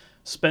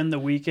spend the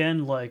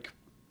weekend like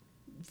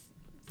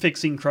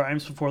fixing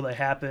crimes before they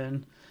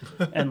happen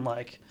and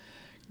like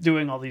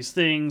doing all these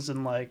things,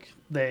 and like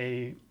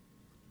they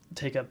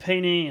take up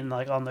painting, and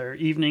like on their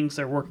evenings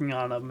they're working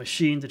on a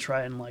machine to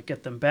try and like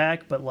get them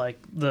back, but like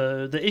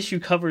the issue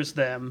covers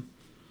them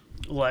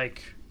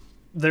like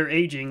they're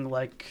aging,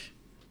 like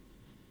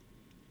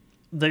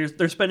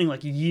they're spending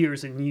like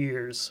years and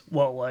years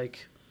while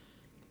like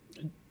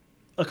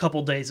a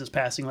couple days is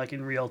passing like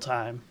in real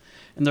time,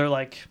 and they're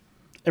like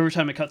every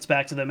time it cuts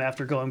back to them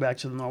after going back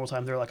to the normal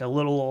time they're like a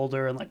little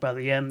older, and like by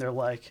the end they're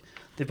like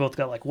they both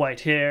got like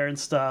white hair and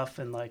stuff,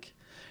 and like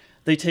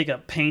they take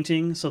up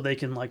painting so they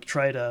can like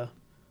try to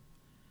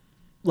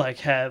like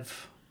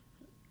have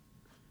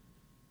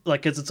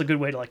like, 'cause it's a good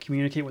way to like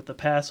communicate with the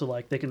past, so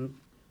like they can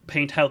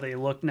paint how they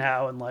look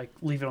now and like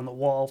leave it on the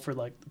wall for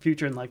like the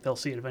future, and like they'll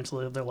see it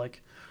eventually. They're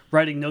like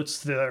writing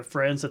notes to their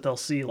friends that they'll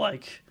see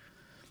like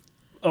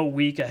a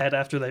week ahead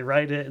after they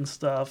write it and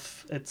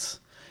stuff. It's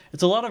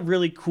a lot of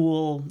really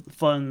cool,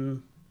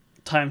 fun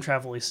time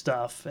travel-y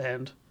stuff,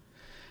 and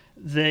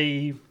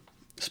they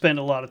spend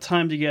a lot of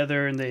time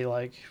together, and they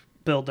like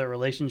build their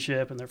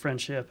relationship and their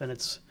friendship, and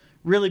it's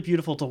really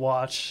beautiful to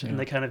watch. And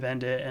they kind of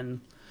end it,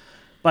 and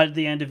by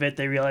the end of it,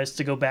 they realize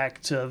to go back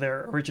to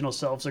their original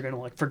selves, they're going to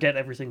like forget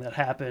everything that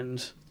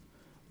happened,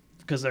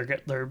 because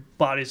their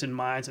bodies and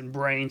minds and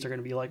brains are going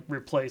to be like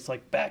replaced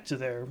like back to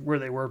where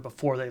they were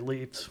before they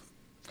leaped,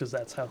 because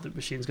that's how the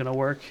machine's going to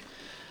work.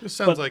 This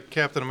sounds like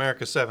Captain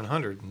America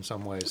 700 in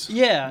some ways.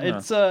 Yeah,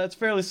 it's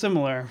fairly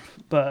similar,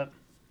 but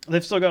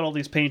they've still got all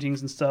these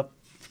paintings and stuff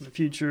from the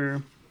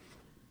future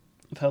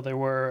of how they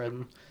were,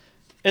 and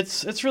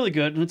it's really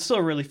good, and it's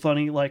still really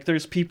funny. Like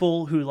there's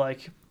people who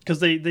like, because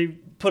they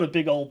put a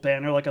big old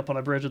banner like up on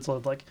a bridge. It's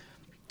like,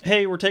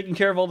 hey, we're taking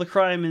care of all the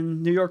crime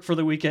in New York for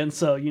the weekend,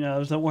 so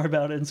don't worry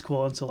about it in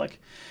school. And so like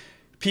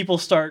people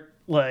start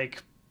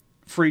like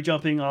free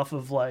jumping off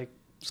of like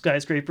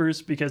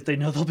skyscrapers because they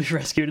know they'll be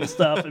rescued and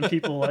stuff. And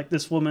people like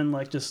this woman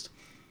like just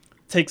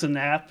takes a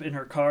nap in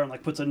her car and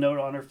like puts a note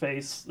on her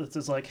face that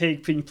says like, hey,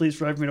 can you please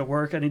drive me to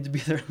work? I need to be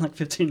there in like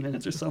 15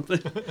 minutes or something.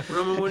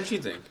 Roman, what did you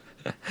think?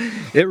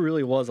 It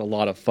really was a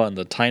lot of fun,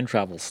 the time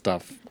travel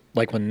stuff.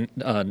 Like when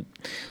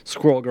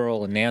Squirrel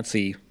Girl and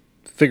Nancy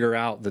figure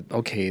out that,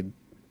 okay,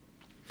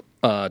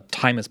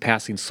 time is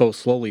passing so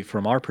slowly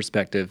from our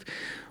perspective,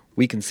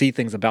 we can see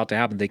things about to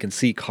happen. They can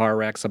see car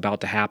wrecks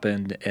about to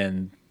happen,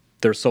 and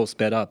they're so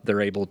sped up, they're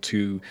able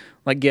to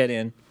like get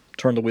in,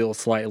 turn the wheel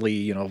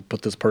slightly,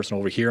 put this person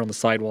over here on the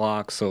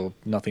sidewalk so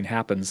nothing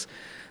happens.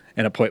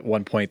 And at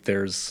one point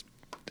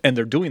and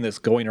they're doing this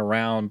going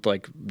around,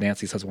 like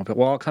Nancy says at one point,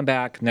 well, I'll come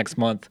back next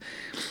month,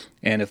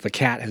 and if the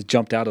cat has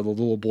jumped out of the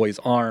little boy's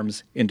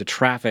arms into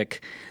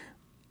traffic,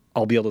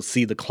 I'll be able to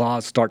see the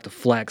claws start to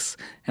flex,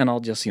 and I'll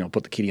just,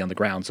 put the kitty on the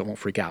ground so it won't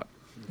freak out.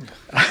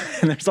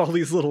 And there's all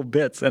these little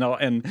bits,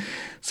 and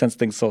since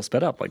things so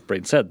sped up, like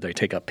Braden said, they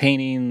take up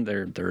painting,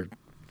 they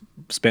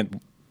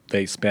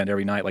spend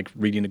every night like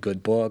reading a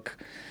good book.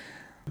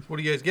 What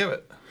do you guys give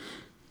it?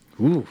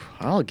 Ooh,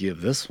 I'll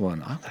give this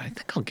one. I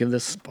think I'll give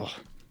this.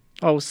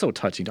 Oh, it was so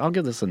touching. I'll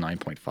give this a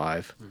 9.5.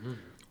 Mm-hmm.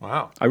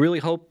 Wow. I really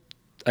hope,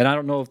 and I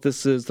don't know if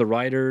this is the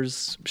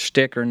writer's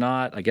shtick or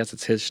not. I guess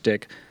it's his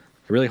shtick.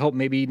 I really hope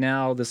maybe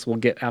now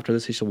after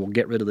this issue, we'll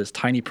get rid of this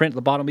tiny print at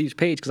the bottom of each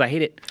page, because I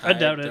hate it. I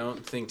doubt it. I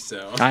don't think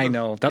so. I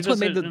know. That's what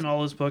made in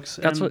all his books.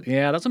 That's what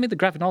made the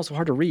graphic novel so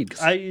hard to read.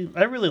 I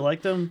really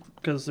like them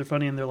because they're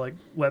funny and they're like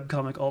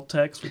webcomic alt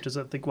text, which is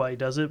I think why he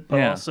does it.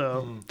 But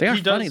also they are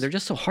funny. They're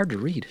just so hard to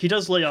read. He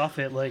does lay off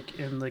it like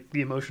in like the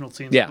emotional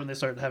scenes. Yeah. When they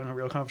start having a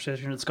real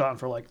conversation, it's gone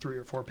for like 3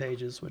 or 4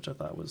 pages, which I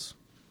thought was.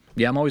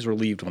 Yeah, I'm always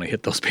relieved when I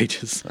hit those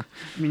pages.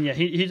 I mean, yeah,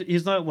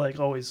 he's not like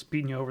always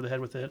beating you over the head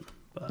with it.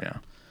 But Yeah.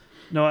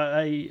 no,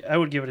 I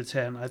would give it a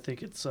 10. I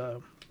think it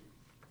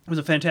was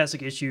a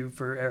fantastic issue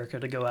for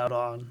Erica to go out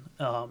on,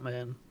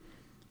 and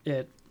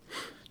it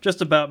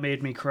just about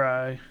made me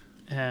cry.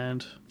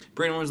 And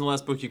Brandon, when was the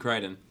last book you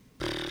cried in?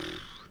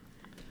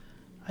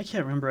 I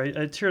can't remember. I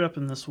teared up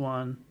in this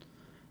one.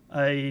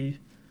 I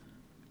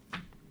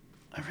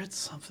read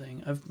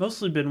something. I've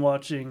mostly been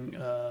watching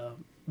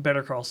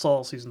Better Call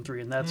Saul season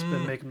 3, and that's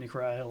been making me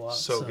cry a lot.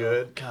 So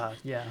good. God,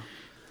 yeah.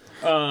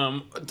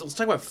 Let's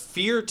talk about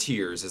fear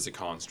tears as a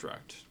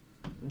construct.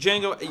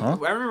 Django,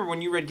 I remember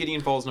when you read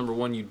Gideon Falls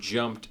 #1, you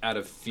jumped out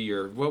of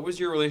fear. What was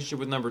your relationship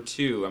with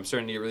 #2? I'm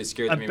starting to get really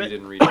scared that maybe you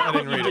didn't read it. I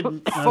didn't read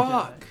it.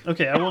 Fuck.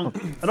 Okay, I won't.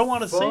 I don't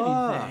want to say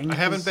anything. I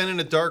haven't been in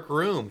a dark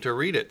room to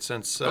read it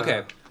since.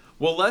 Okay,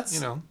 well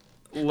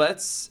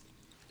let's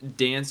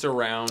dance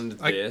around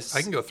this.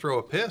 I can go throw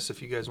a piss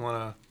if you guys want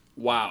to.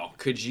 Wow,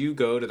 could you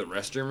go to the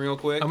restroom real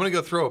quick? I'm gonna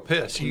go throw a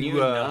piss. Can you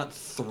not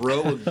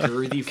throw a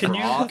girthy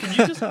froth? Can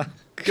you just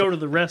go to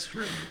the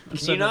restroom?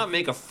 Can you not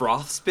make a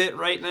froth spit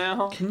right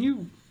now? Can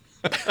you?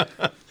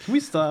 Can we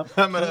stop?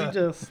 I'm Can gonna- we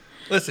just?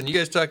 Listen, you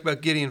guys talk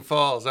about Gideon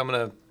Falls. I'm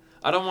gonna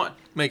I don't want.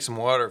 make some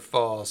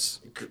waterfalls.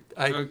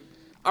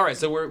 All right,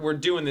 so we're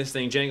doing this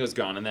thing. Django's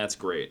gone, and that's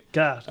great.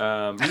 God.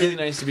 Really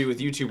nice to be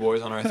with you two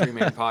boys on our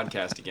 3-man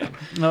podcast again.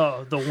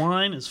 Oh, the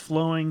wine is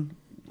flowing.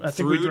 I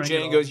think we Through drank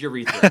it all. Django's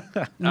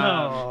urethra.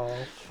 No.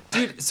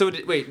 Dude, so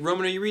wait,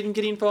 Roman, are you reading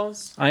Gideon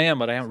Falls? I am,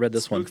 but I haven't read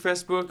this one.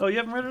 Spookfest book? Oh, you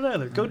haven't read it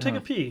either. Go take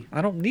a pee.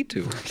 I don't need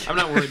to. I'm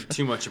not worried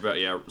too much about,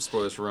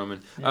 spoilers for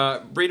Roman.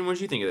 Braden, what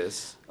did you think of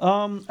this?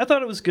 I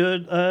thought it was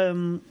good. I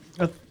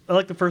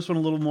like the first one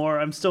a little more.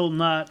 I'm still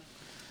not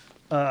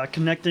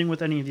connecting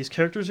with any of these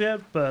characters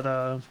yet, but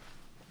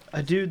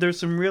I do. There's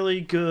some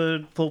really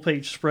good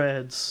full-page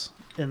spreads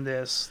in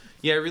this.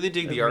 Yeah, I really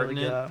dig the art in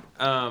really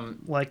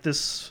it. Like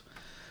this,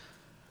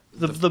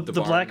 the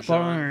barn black shot.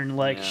 barn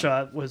Yeah.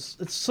 shot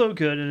it's so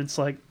good, and it's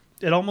like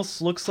it almost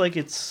looks like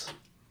it's.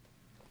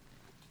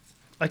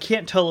 I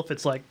can't tell if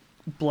it's like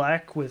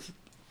black with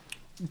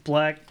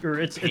black or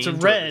it's Paint a or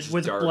red just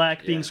with dark,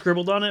 black being yeah.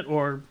 scribbled on it,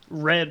 or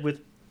red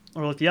with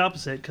or like the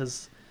opposite,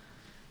 because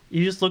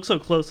You just look so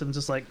close and it's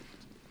just like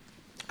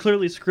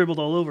clearly scribbled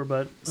all over.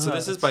 But So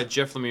this is by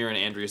Jeff Lemire and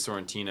Andrea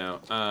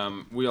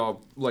Sorrentino. We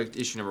all liked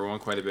issue number 1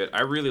 quite a bit.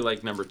 I really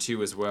like number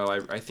 2 as well.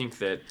 I think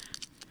that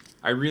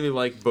I really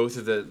like both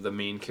of the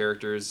main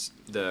characters,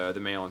 the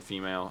male and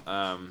female.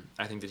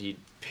 I think that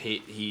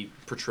he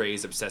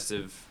portrays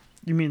obsessive.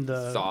 You mean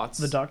the thoughts?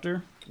 the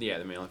doctor? Yeah,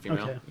 the male and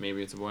female. Okay.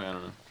 Maybe it's a boy. I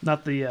don't know.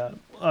 Not the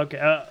okay.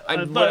 I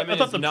What thought meant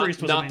the is not,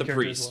 priest was the not main the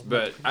character priest, as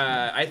well. but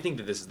I think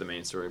that this is the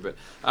main story. But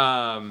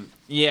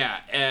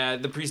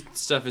the priest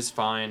stuff is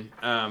fine.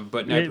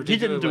 But no, I He didn't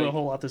particularly do a like-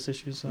 whole lot this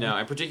issue. So. No,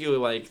 I particularly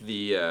like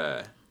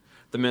the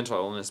mental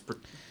illness.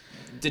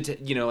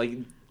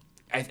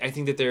 I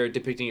think that they're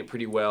depicting it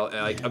pretty well.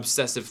 Like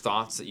obsessive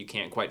thoughts that you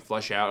can't quite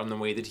flush out in the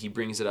way that he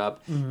brings it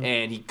up,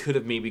 and he could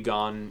have maybe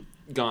gone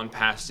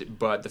past it,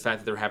 but the fact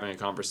that they're having a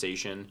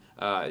conversation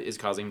is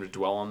causing him to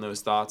dwell on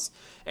those thoughts.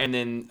 And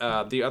then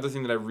the other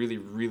thing that I really,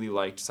 really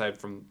liked, aside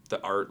from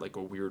the art, like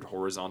a weird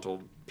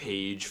horizontal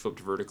page flipped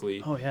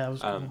vertically. Oh yeah, it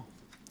was cool.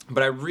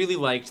 But I really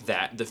liked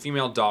that the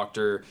female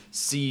doctor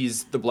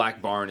sees the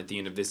Black Barn at the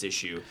end of this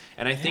issue.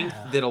 And I think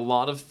that a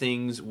lot of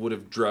things would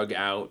have drug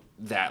out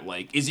that,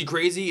 like, is he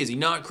crazy? Is he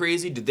not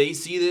crazy? Did they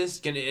see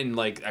this? And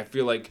I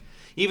feel like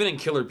even in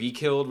Kill or Be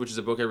Killed, which is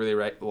a book I really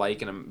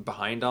like and I'm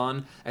behind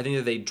on, I think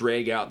that they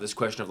drag out this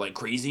question of, like,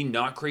 crazy,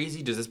 not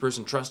crazy? Does this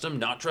person trust him,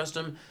 not trust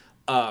him?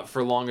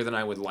 For longer than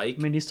I would like.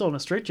 I mean, he's still in a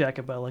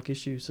straitjacket by like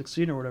issue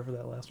 16 or whatever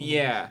that last one.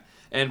 Yeah.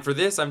 And for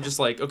this, I'm just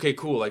like, okay,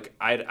 cool. Like,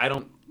 I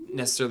don't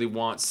necessarily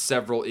want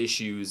several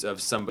issues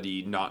of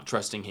somebody not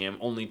trusting him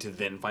only to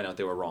then find out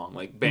they were wrong.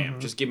 Like, bam,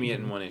 just give me it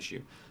in one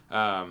issue.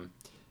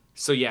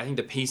 So yeah, I think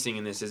the pacing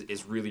in this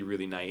is really,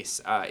 really nice.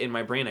 In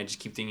my brain, I just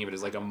keep thinking of it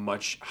as like a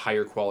much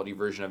higher quality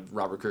version of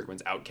Robert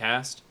Kirkman's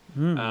Outcast,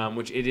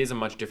 which it is a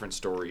much different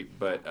story,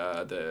 but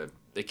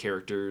the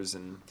characters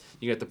and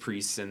you got the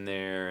priests in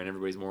there and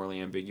everybody's morally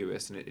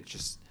ambiguous, and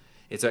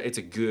it's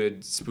a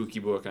good spooky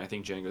book, and I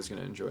think Django's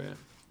gonna enjoy it.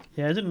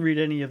 Yeah, I didn't read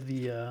any of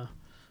the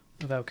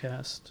of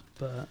Outcast,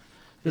 but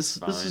this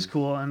is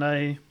cool, and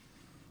I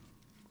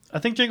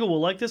think Django will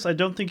like this. I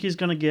don't think he's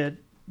gonna get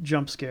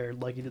jump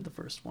scared like he did the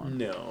first one.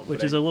 No,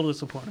 which is a little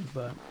disappointing,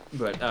 but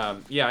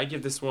yeah, I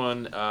give this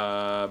one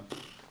an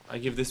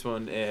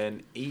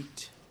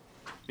 8,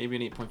 maybe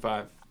an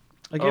 8.5.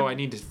 I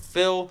need to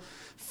Phil.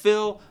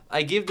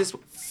 I give this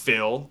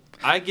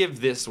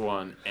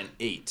one an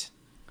 8.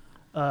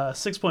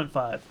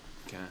 6.5.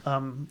 Okay.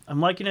 I'm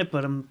liking it,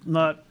 but I'm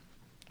not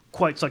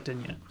quite sucked in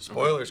yet.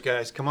 Spoilers,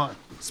 guys, come on.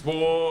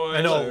 Spoilers.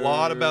 I know a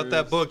lot about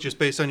that book just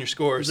based on your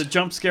scores. There's a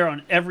jump scare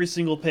on every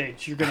single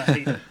page. You're gonna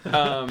hate it.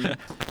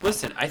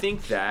 Listen, I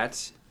think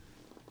that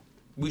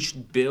we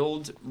should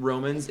build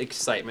Roman's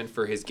excitement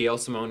for his Gail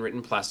Simone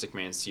written Plastic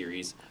Man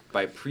series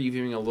by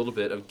previewing a little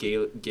bit of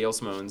Gail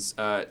Simone's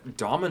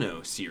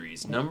Domino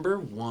series. Number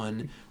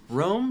 1,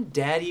 Rome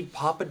Daddy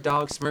Papa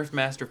Dog Smurf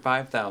Master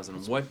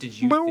 5000. What did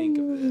you think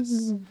of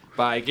this?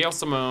 By Gail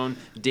Simone,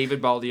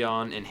 David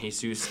Baldion, and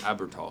Jesus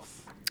Abertolf.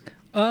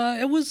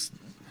 It was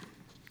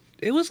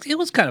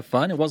kind of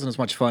fun. It wasn't as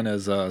much fun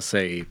as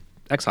say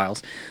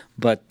Exiles,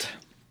 but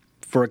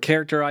for a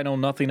character I know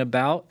nothing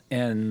about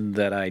and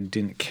that I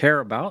didn't care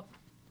about,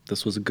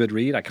 this was a good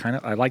read. I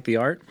like the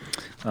art.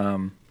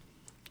 Did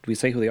we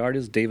say who the art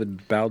is?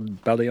 David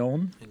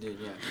Baldion? I did,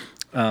 yeah.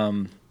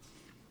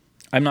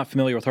 I'm not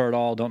familiar with her at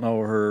all. Don't know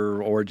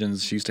her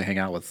origins. She used to hang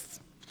out with.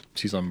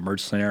 She's a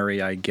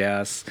mercenary, I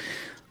guess.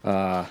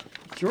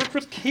 She worked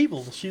with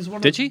Cable. She's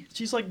one. Did she?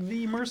 She's like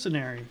the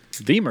mercenary.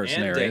 The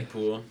mercenary. And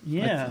Deadpool.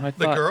 Yeah. I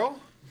The thought- girl?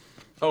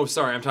 Oh,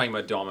 sorry, I'm talking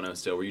about Domino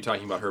still. Were you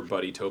talking about her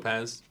buddy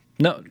Topaz?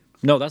 No,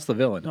 that's the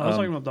villain. No, I was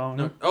talking about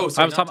Domino. Oh, I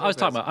sorry, was not talking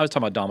Topaz.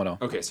 about Domino.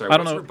 Okay, sorry. I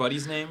don't What's know. her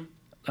buddy's name?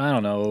 I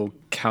don't know.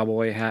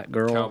 Cowboy hat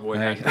girl. Cowboy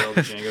hat girl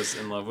that Django's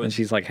in love with. And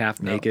she's like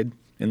half naked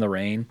in the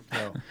rain.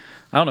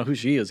 I don't know who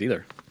she is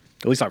either.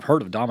 At least I've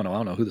heard of Domino. I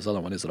don't know who this other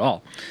one is at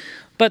all.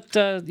 But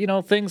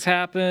things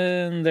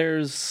happen.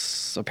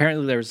 Is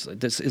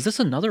this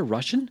another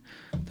Russian?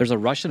 There's a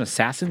Russian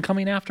assassin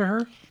coming after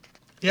her.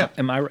 Yeah.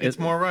 It's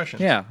more Russian.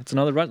 Yeah, it's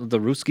another Russian. The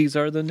Ruskies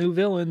are the new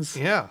villains.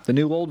 Yeah. The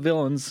new old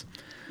villains.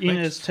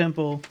 Inez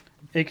Temple,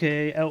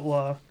 aka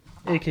Outlaw,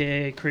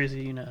 aka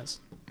Crazy Inez.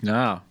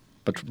 Nah,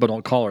 but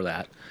don't call her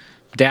that.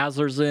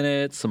 Dazzler's in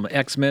it. Some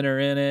X-Men are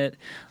in it.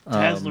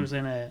 Dazzler's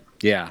in it.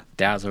 Yeah,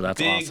 Dazzler. That's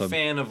Big awesome.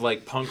 fan of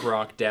like punk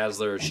rock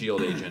Dazzler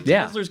Shield agent.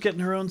 Yeah. Dazzler's getting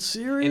her own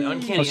series. And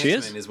Uncanny Oh, she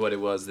X-Men is? is what it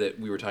was that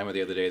we were talking about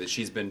the other day that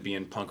she's been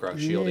being punk rock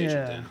Shield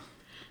agent in.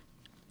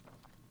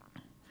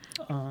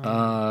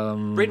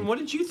 Brayden, what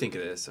did you think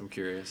of this? I'm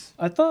curious.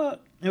 I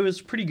thought it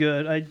was pretty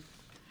good. I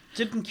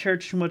didn't care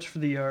too much for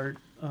the art,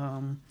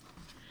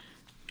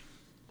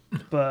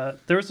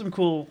 but there were some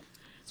cool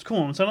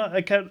ones.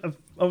 I've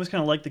always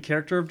kind of liked the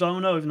character of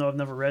Domino, even though I've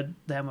never read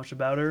that much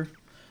about her.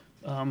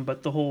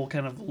 But the whole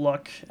kind of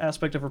luck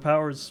aspect of her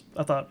powers,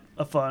 I thought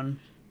a fun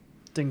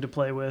thing to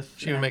play with.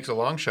 She even makes a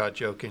long shot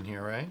joke in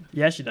here, right?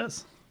 Yeah, she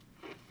does.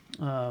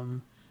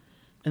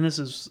 and this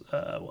is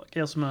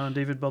Gail Simone,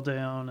 David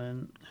Baldeón,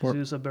 and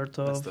Jesus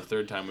Alberto. That's the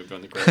third time we've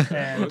done the credits.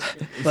 And,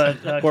 but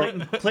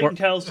Clayton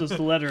Cowles does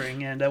the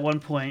lettering, and at one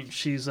point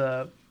she's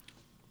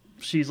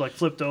like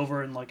flipped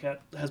over and like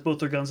has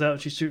both her guns out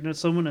and she's shooting at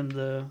someone, and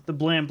the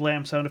blam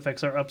blam sound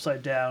effects are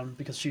upside down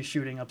because she's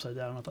shooting upside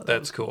down. I thought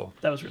That's cool.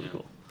 That was really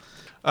cool.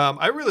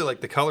 I really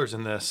like the colors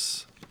in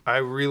this. I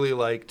really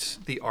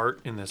liked the art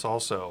in this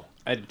also.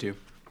 I did too.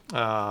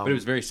 But it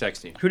was very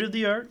sexy. Who did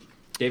the art?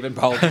 David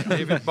Baldeón.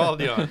 David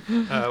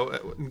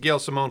Baldeón. Gail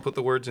Simone put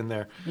the words in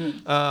there.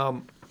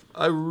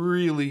 I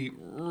really,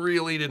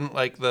 really didn't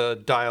like the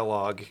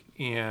dialogue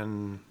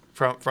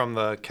from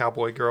the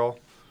cowboy girl.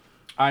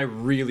 I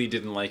really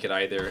didn't like it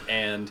either,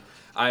 and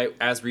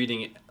as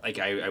reading it, like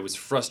I was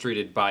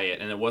frustrated by it,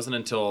 and it wasn't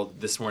until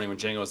this morning when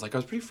Django was like, I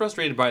was pretty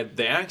frustrated by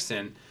the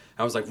accent.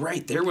 I was like,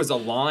 right, there was a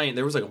line,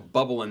 there was like a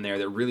bubble in there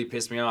that really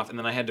pissed me off, and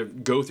then I had to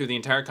go through the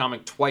entire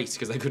comic twice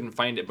because I couldn't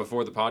find it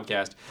before the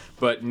podcast.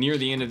 But near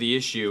the end of the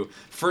issue,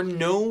 for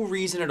no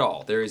reason at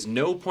all, there is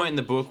no point in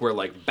the book where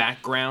like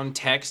background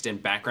text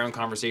and background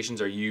conversations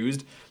are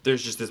used.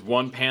 There's just this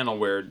one panel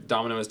where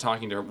Domino is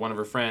talking to one of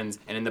her friends,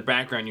 and in the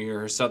background you hear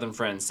her southern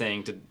friend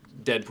saying to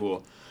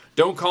Deadpool,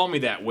 "Don't call me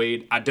that,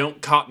 Wade. I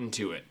don't cotton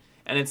to it."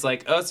 And it's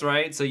like, oh, that's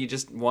right. So you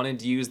just wanted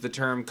to use the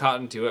term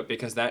cotton to it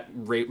because that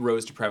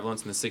rose to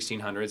prevalence in the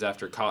 1600s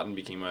after cotton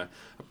became a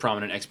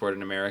prominent export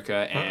in America.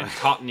 And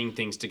cottoning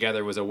things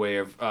together was a way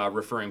of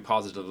referring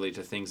positively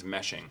to things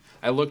meshing.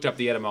 I looked up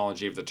the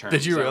etymology of the term.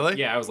 Did you really?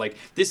 Yeah, I was like,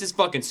 this is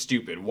fucking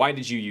stupid. Why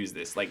did you use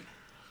this? Like,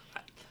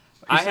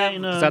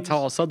 That's how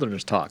all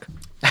Southerners talk.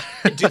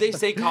 do they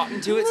say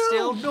cotton to it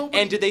still? nobody-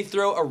 And do they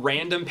throw a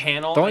random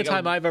panel? The only like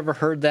time I've ever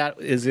heard that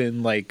is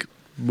in like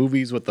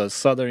movies with a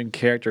Southern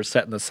character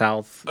set in the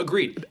South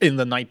Agreed. in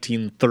the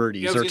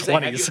 1930s Yeah, I was or gonna say,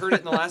 20s. have you heard it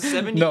in the last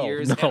 70 No,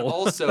 years? no. And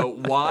also,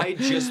 why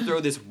just throw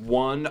this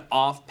one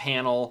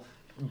off-panel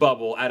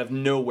bubble out of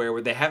nowhere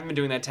where they haven't been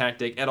doing that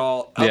tactic at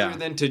all, other Yeah.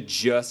 than to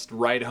just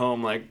write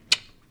home like,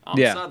 I'm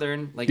Yeah.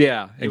 Southern. Like,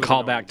 Yeah, it and was call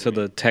annoying back to to me.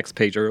 the text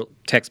page or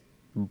text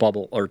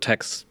bubble or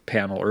text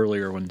panel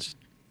earlier when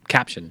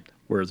caption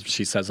where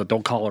she says,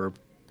 "Don't call her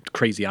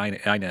crazy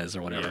Inez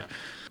or whatever." Yeah.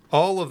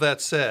 All of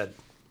that said,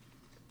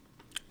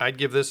 I'd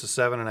give this a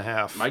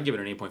 7.5. I'd give it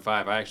an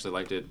 8.5. I actually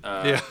liked it.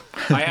 Yeah.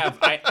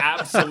 I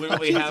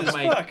absolutely have Jesus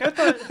my fuck! I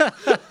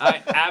thought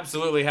I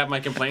absolutely have my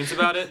complaints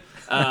about it.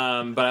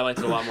 But I liked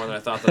it a lot more than I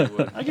thought that I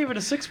would. I gave it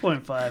a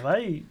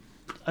 6.5.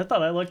 I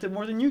thought I liked it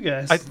more than you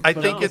guys. I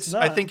but think no, it's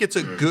not. I think it's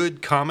a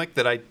good comic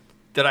that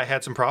I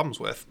had some problems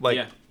with. Like,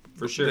 Yeah,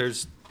 for sure.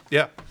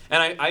 Yeah.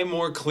 And I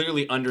more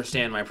clearly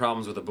understand my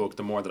problems with the book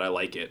the more that I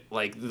like it.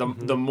 Like,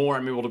 the more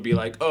I'm able to be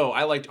like, oh,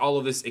 I liked all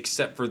of this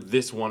except for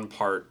this one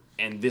part,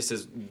 and this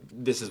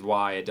is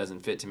why it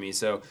doesn't fit to me.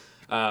 So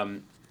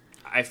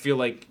I feel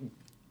like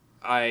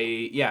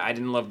I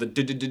didn't love the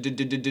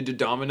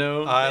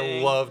domino I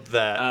thing. loved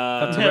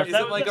that. Is Yeah, it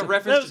that like a was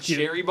reference to cute.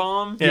 Cherry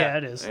Bomb? Yeah,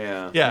 it is.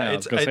 Yeah. yeah, I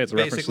was gonna say it's it a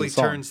reference to basically the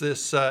song. turns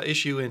this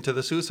issue into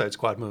the Suicide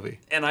Squad movie.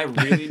 And I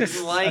really didn't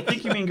I like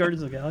think you mean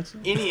Guardians of the Galaxy.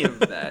 any of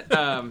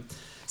that.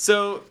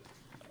 So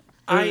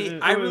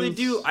I really was-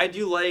 do. I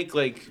do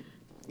like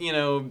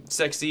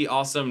sexy,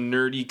 awesome,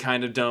 nerdy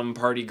kind of dumb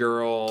party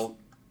girl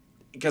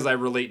because I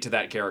relate to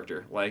that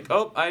character. Like,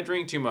 oh, I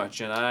drink too much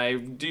and I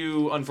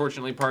do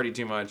unfortunately party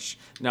too much.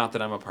 Not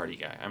that I'm a party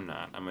guy. I'm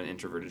not. I'm an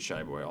introverted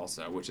shy boy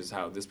also, which is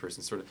how this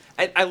person sort of.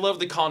 I love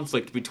the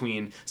conflict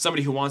between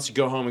somebody who wants to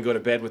go home and go to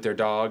bed with their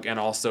dog and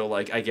also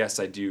like I guess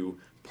I do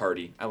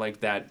party. I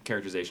like that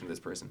characterization of this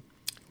person.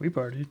 We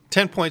partied.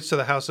 10 points to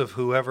the house of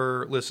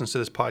whoever listens to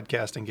this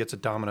podcast and gets a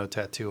domino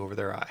tattoo over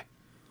their eye.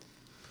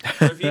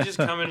 Or if you just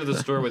come into the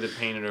store with it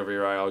painted over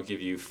your eye, I'll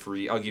give you $20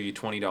 free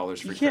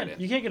You credit.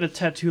 can't get a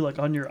tattoo like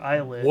on your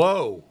eyelid.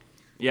 Whoa.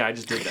 Yeah, I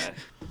just did that.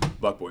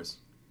 Buck Boys.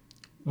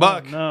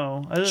 Buck. Oh,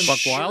 no, I didn't. Buck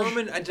Wild?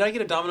 Sherman, did I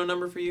get a domino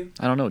number for you?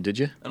 I don't know. Did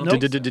you? I don't Nope.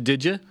 think so. Did you?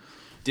 Did you?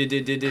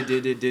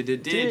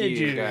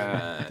 you?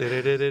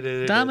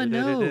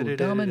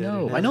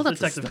 Domino. I know that's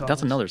Detective that's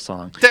Comics. another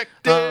song.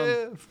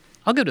 Detective.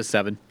 I'll give it a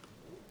 7.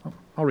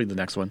 I'll read the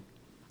next one.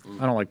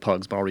 I don't like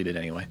pugs, but I'll read it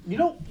anyway. You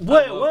don't.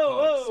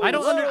 Whoa! I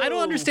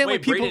don't understand why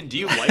Wait, people. Brayden, do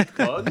you like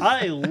pugs?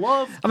 I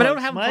love. I mean, I don't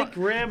pugs. have My pu-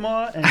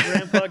 grandma and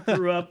grandpa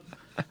grew up.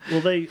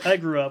 Well, I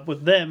grew up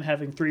with them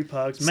having 3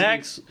 pugs: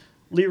 Max,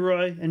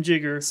 Leroy, and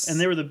Jigger, and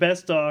they were the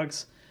best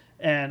dogs.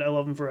 And I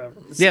love them forever.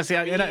 Yeah, see,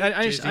 and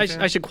Jay-Z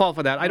fan? I should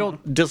qualify that. I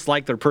don't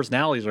dislike their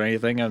personalities or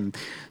anything, and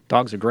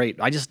dogs are great.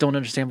 I just don't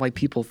understand why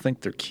people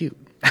think they're cute.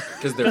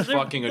 Because they're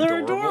fucking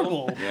they're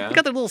adorable. adorable. Yeah. They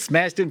got their little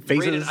smashed-in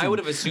faces. Brayden, I would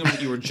have assumed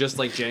that you were just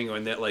like Django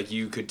and that like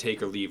you could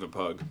take or leave a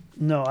pug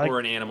No, or I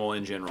an animal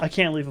in general.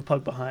 can't leave a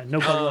pug behind. No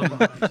pug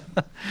left behind.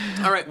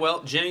 All right,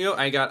 well, Django,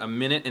 I got 1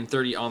 minute and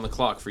 30 on the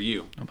clock for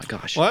you. Oh my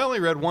gosh. Well, I only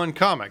read one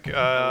comic.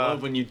 I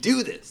love when you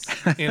do this.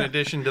 In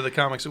addition to the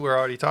comics that we're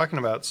already talking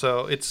about.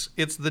 So it's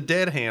The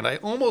Dead Hand. I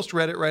almost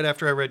read it right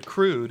after I read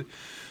Crude,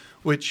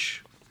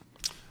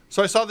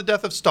 so I saw The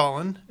Death of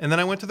Stalin, and then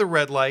I went to the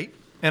Red Light,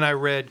 and I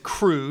read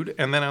Crude,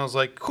 and then I was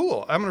like,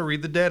 cool, I'm going to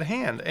read The Dead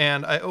Hand.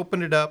 And I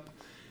opened it up,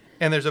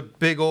 and there's a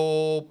big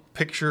old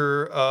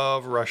picture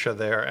of Russia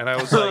there, and I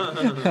was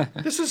like,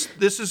 this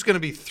is going to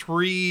be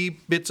 3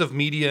 bits of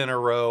media in a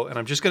row, and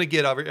I'm just going to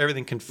get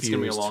everything confused. It's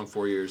gonna be a long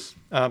 4 years.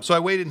 So I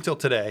waited until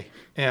today,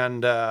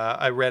 and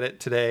I read it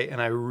today,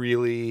 and I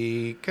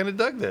really kind of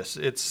dug this.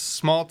 It's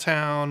small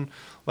town,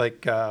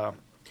 like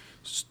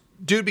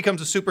dude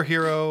becomes a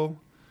superhero,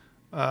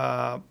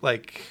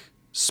 like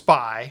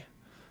spy,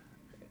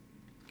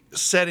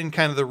 set in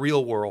kind of the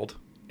real world,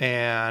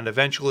 and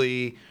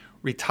eventually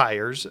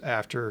retires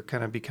after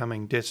kind of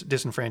becoming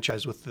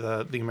disenfranchised with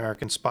the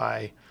American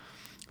spy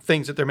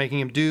things that they're making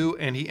him do,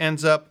 and he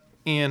ends up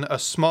in a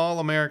small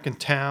American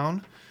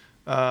town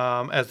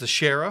as the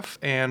sheriff,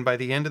 and by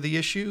the end of the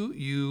issue,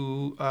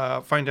 you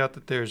find out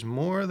that there's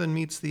more than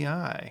meets the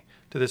eye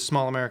to this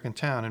small American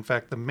town. In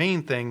fact, the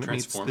main thing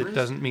that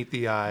doesn't meet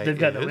the eye They've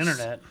got no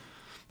internet.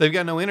 They've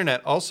got no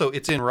internet. Also,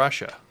 it's in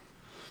Russia.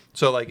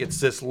 So, like, it's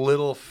this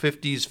little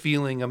 50s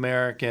feeling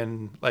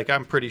American. Like,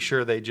 I'm pretty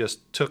sure they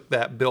just took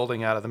that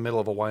building out of the middle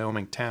of a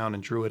Wyoming town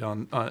and drew it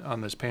on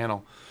this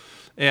panel.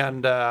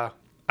 And I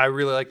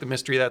really like the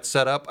mystery that's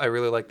set up. I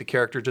really like the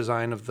character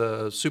design of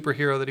the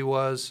superhero that he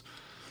was.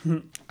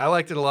 I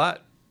liked it a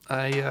lot.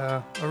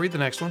 I'll read the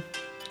next one.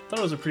 I thought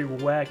it was a pretty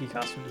wacky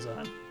costume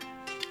design.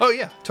 Oh,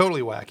 yeah.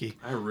 Totally wacky.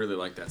 I really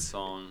like that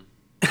song.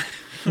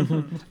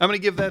 I'm going to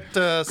give that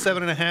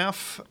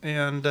 7.5.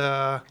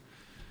 And...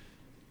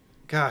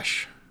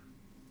 gosh,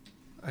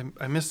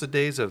 I miss the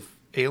days of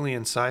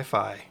alien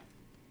sci-fi.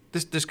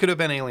 This could have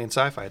been alien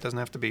sci-fi. It doesn't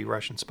have to be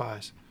Russian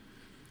spies.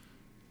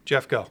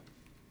 Jeff, go.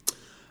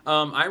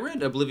 I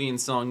read Oblivion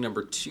Song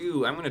number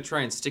 2. I'm going to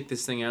try and stick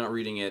this thing out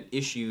reading it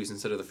issues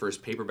instead of the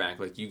first paperback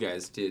like you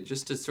guys did,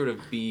 just to sort of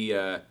be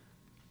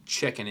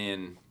checking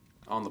in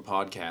on the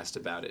podcast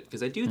about it.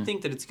 Because I do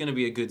think that it's going to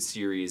be a good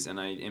series, and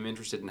I am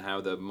interested in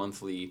how the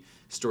monthly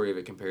story of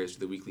it compares to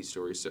the weekly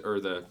story, or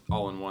the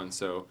all-in-one.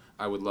 So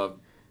I would love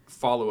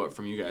follow-up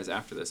from you guys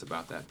after this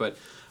about that. But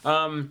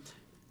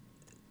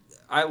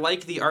I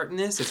like the art in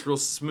this. It's real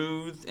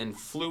smooth and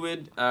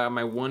fluid.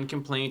 My one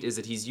complaint is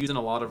that he's using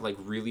a lot of like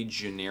really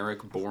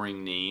generic,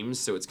 boring names,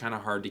 so it's kind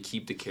of hard to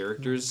keep the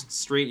characters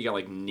straight. You got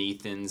like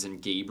Nathans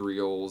and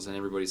Gabriels, and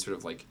everybody's sort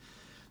of like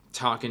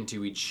talking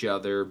to each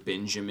other.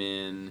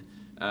 Benjamin,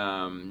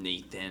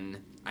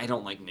 Nathan. I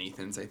don't like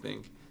Nathans, I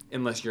think,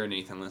 unless you're a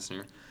Nathan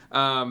listener.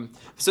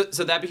 So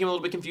that became a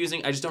little bit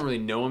confusing. I just don't really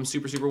know him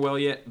super well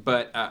yet,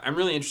 but I'm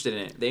really interested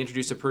in it. They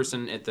introduced a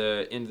person at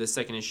the end of the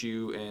second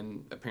issue,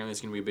 and apparently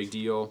it's going to be a big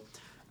deal.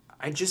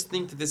 I just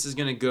think that this is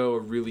going to go a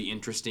really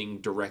interesting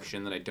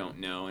direction that I don't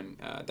know, and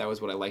that was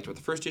what I liked about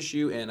the first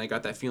issue, and I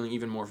got that feeling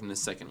even more from the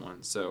second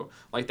one, so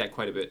I like that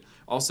quite a bit.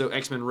 Also,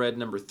 X-Men Red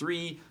number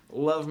 3,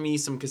 love me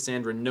some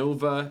Cassandra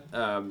Nova.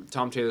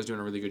 Tom Taylor's doing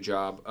a really good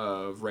job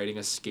of writing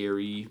a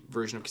scary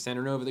version of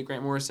Cassandra Nova that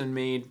Grant Morrison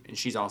made, and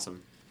she's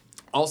awesome.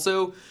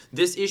 Also,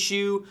 this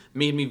issue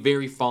made me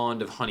very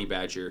fond of Honey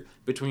Badger.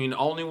 Between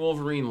All New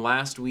Wolverine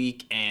last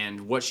week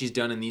and what she's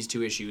done in these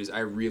 2 issues, I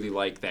really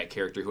like that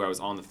character who I was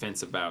on the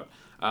fence about.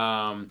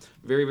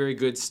 Very, very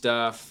good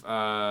stuff.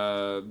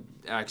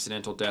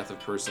 Accidental death of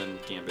person.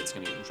 Gambit's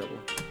going to get in trouble.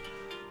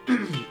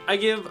 I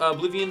give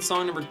Oblivion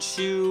Song number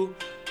 2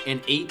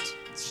 an 8.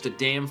 It's just a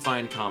damn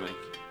fine comic.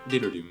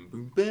 And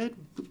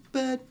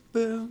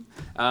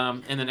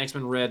then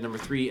X-Men Red number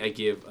 3, I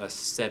give a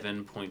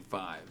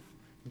 7.5.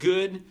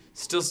 Good,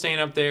 still staying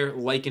up there,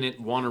 liking it,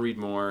 want to read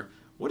more.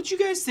 What did you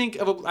guys think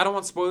of? I don't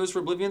want spoilers for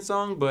Oblivion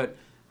Song, but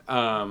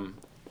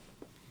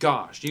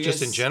gosh, you guys,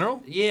 just in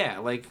general? Yeah,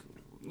 like,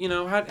 you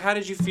know, how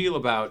did you feel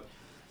about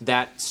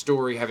that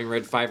story? Having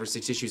read 5 or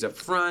 6 issues up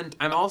front,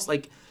 I'm also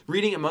like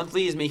reading it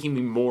monthly is making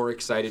me more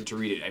excited to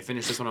read it. I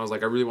finished this one, I was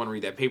like, I really want to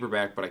read that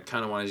paperback, but I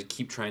kind of wanted to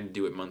keep trying to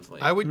do it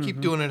monthly. I would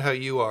keep doing it how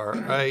you are.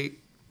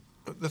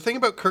 The thing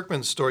about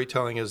Kirkman's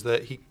storytelling is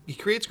that he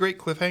creates great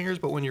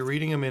cliffhangers, but when you're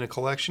reading them in a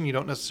collection, you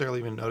don't necessarily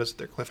even notice that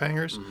they're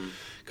cliffhangers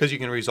because you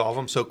can resolve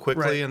them so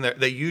quickly, and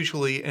they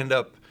usually end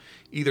up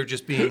either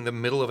just being the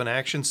middle of an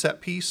action set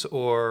piece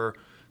or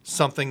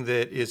something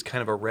that is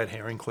kind of a red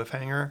herring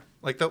cliffhanger.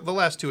 Like the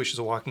last 2 issues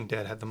of Walking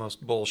Dead had the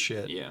most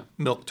bullshit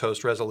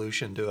milquetoast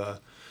resolution to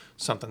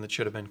something that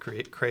should have been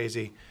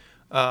crazy.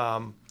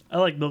 I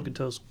like Milk and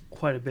Toast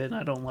quite a bit, and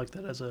I don't like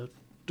that as a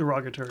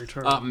derogatory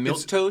term.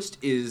 Milquetoast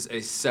is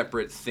a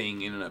separate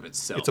thing in and of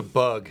itself. It's a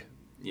bug.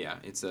 Yeah,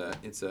 it's a.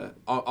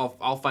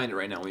 I'll find it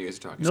right now while you guys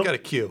are talking. It's got a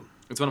Q.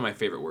 It's one of my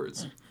favorite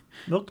words.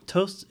 Milk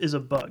Toast is a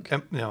bug.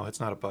 No, it's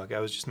not a bug. I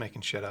was just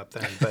making shit up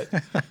then, but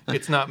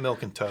it's not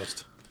Milk and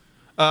Toast.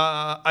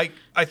 I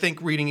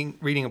think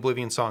reading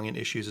Oblivion Song in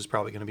issues is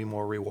probably going to be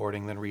more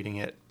rewarding than reading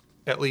it,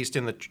 at least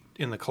in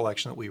the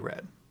collection that we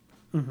read.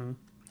 Mm-hmm.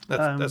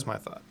 That's my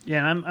thought.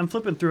 Yeah, and I'm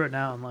flipping through it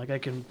now, and like I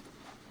can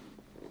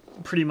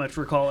pretty much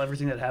recall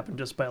everything that happened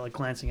just by like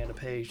glancing at a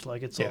page.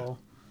 Like it's all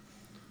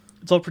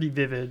pretty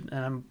vivid,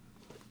 and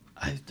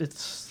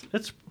it's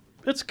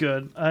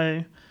good.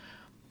 I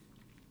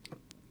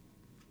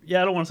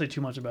don't want to say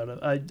too much about it.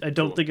 I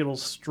don't think it'll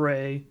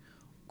stray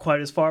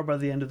quite as far by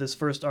the end of this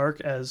first arc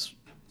as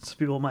some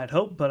people might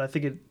hope, but I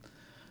think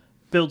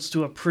builds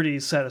to a pretty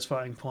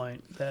satisfying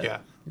point. That Yeah.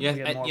 we Yeah,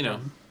 get and, more you know,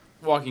 from.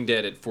 Walking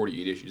Dead at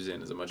 48 issues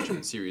in is a much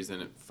different series than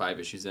at 5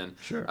 issues in.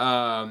 Sure.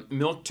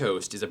 Milk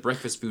toast is a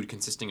breakfast food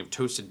consisting of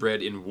toasted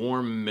bread in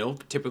warm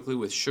milk, typically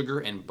with sugar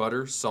and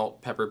butter,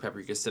 salt, pepper,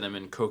 paprika,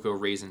 cinnamon, cocoa,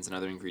 raisins, and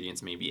other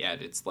ingredients may be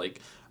added. It's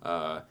like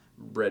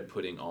bread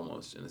pudding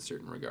almost in a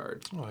certain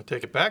regard. Oh, I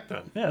take it back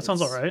then. Yeah, it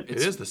sounds all right. It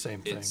is the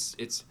same thing.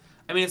 It's.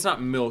 I mean, it's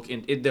not milk,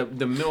 and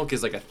the milk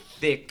is like a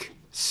thick,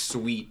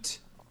 sweet,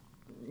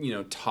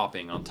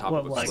 topping on top What,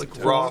 of it. like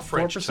like raw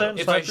French 4%? toast.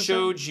 If I 5%?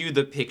 showed you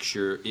the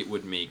picture, it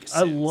would make sense.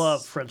 I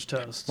love French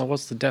toast. Well,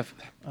 what's the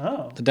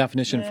Oh. the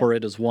definition Yeah. for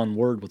it is one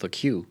word with a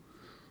Q,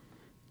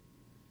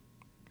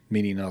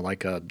 meaning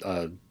like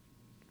a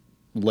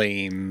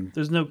lame,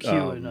 There's no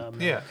Q in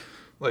Yeah,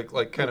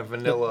 like kind of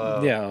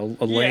vanilla. yeah, a lame,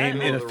 middle of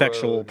the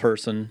ineffectual road.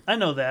 person. I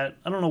know that.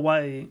 I don't know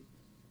why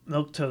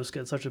milk toast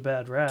gets such a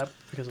bad rap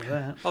because of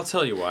that. I'll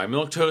tell you why.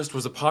 Milk toast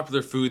was a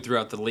popular food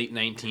throughout the late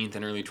 19th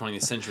and early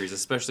 20th centuries,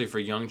 especially for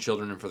young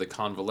children and for the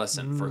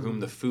convalescent, for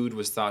whom the food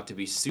was thought to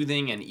be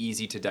soothing and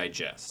easy to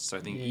digest. So I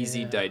think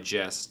easy Yeah.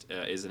 digest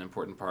is an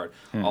important part.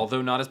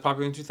 Although not as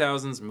popular in the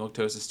 2000s, milk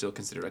toast is still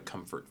considered a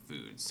comfort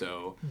food.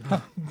 So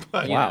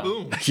But Wow.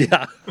 boom.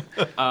 Yeah,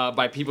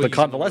 by people The using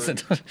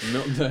convalescent.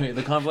 word-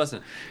 the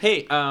convalescent.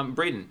 Hey,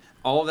 Braden,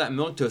 all of that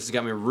milk toast has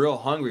got me real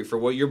hungry for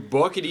what your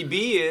bookity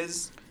bee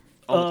is.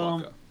 On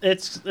the taco.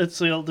 It's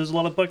there's a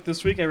lot of book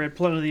this week. I read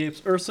Planet of the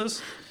Apes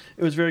Ursus.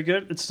 It was very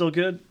good. It's still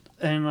good,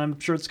 and I'm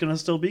sure it's gonna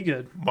still be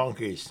good.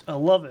 Monkeys. I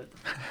love it.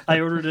 I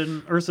ordered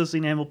an Ursus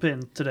enamel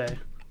pin today.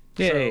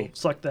 Yay.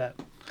 So suck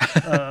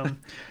that.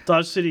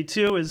 Dodge City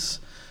 2 is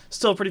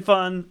still pretty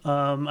fun.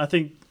 I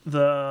think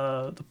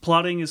the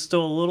plotting is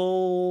still a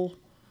little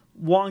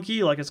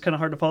wonky. Like it's kind of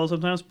hard to follow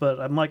sometimes, but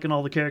I'm liking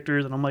all the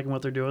characters and I'm liking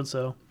what they're doing.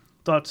 So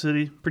Dodge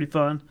City, pretty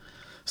fun.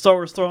 Star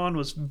Wars Thrawn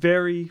was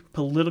very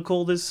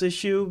political this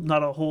issue.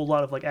 Not a whole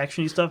lot of like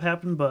actiony stuff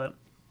happened, but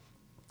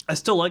I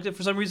still liked it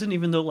for some reason,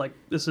 even though like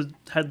this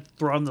had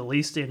Thrawn the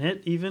least in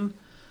it even.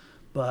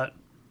 But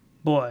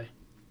boy,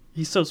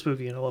 he's so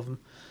spooky and I love him.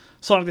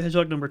 Sonic the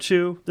Hedgehog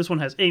 #2. This one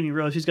has Amy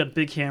Rose. She's got a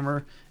big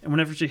hammer, and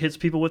whenever she hits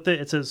people with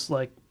it, it says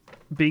like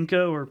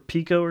Binko or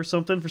Pico or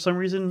something for some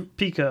reason.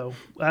 Pico.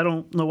 I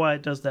don't know why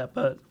it does that,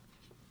 but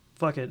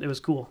fuck it. It was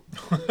cool.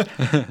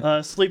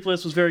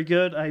 Sleepless was very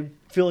good. I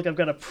feel like I've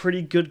got a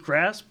pretty good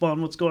grasp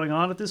on what's going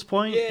on at this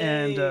point,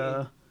 and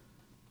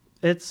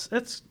it's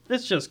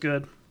just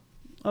good.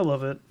 I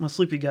love it. I'm a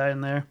sleepy guy in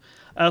there.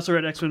 I also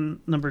read X-Men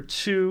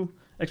 #2,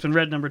 X-Men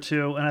Red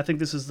 #2, and I think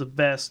this is the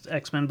best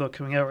X-Men book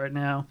coming out right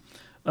now.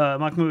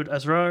 Mahmoud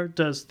Asrar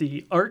does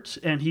the art,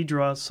 and he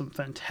draws some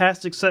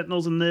fantastic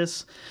Sentinels in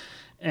this.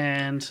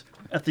 And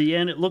at the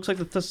end, it looks like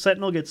the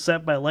Sentinel gets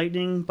zapped by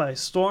lightning, by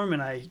storm,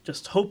 and I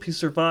just hope he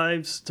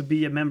survives to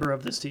be a member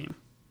of this team.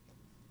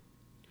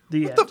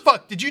 The What the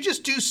fuck? Did you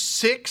just do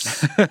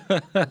 6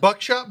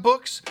 Buckshot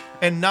books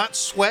and not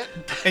sweat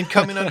and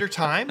come in under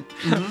time?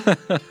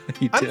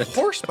 he I'm did.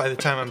 hoarse by the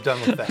time I'm done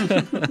with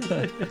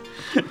that.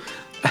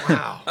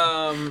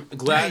 Wow.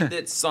 Glad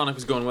that Sonic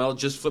was going well.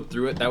 Just flipped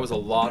through it. That was a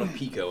lot of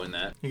Pico in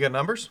that. You got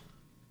numbers?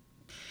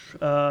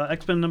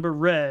 X-Men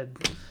Red,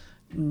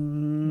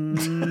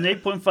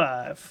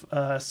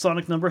 8.5.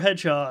 Sonic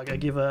Hedgehog, I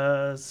give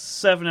a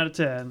 7 out of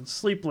 10.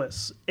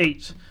 Sleepless,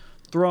 8.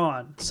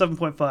 Thrawn,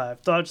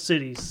 7.5. Dodge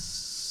City,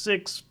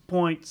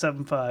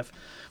 6.75.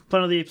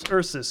 Planet of the Apes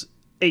Ursus,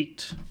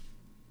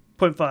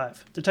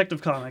 8.5.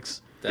 Detective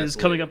Comics That's is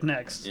coming late. up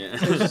next. Yeah.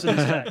 Ursus in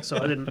stack, so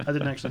I didn't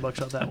actually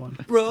buckshot that one.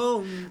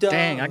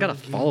 Dang, I gotta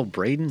follow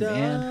Braden,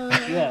 man.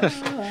 Yeah.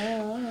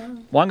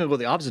 Well, I'm gonna go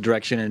the opposite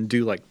direction and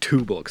do like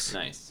 2 books.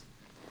 Nice.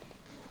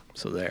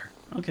 So there.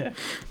 Okay.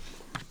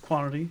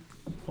 Quantity,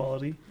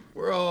 quality,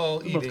 We're all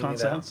both eating it out.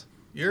 concepts.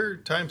 Your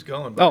time's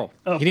going. buddy.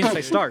 Oh, he didn't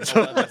say start.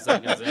 11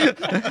 seconds in.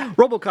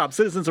 RoboCop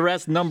Citizen's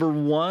Arrest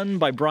 #1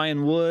 by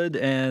Brian Wood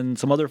and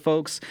some other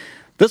folks.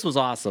 This was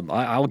awesome.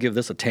 I'll give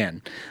this a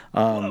 10.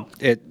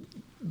 It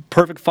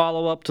perfect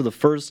follow up to the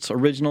first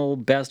original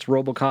best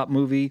RoboCop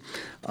movie.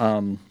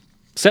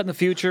 Set in the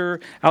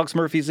future, Alex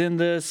Murphy's in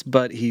this,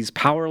 but he's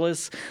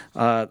powerless.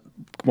 One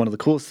of the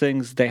coolest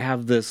things, they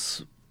have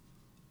this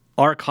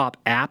RCOP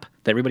app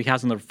that everybody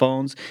has on their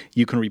phones.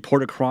 You can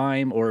report a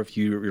crime, or if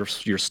you're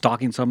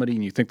stalking somebody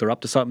and you think they're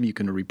up to something, you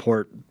can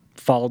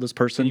follow this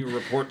person. Can you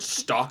report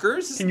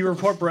stalkers? Can you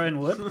report Brian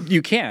Wood?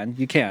 You can.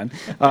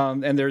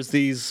 And there's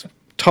these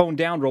toned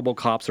down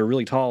RoboCops are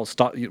really tall,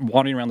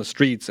 wandering around the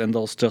streets, and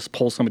they'll just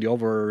pull somebody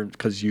over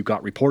because you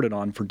got reported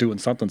on for doing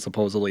something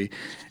supposedly,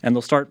 and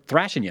they'll start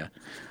thrashing you.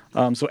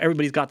 So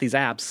everybody's got these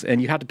apps,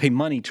 and you have to pay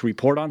money to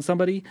report on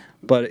somebody.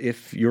 But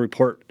if your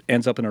report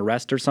ends up in an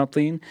arrest or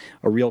something,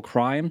 a real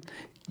crime,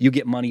 you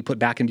get money put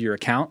back into your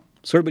account.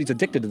 So everybody's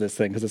addicted to this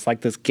thing because it's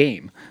like this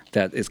game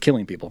that is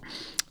killing people.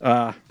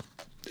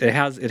 It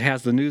has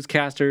the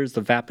newscasters,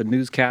 the vapid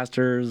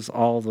newscasters,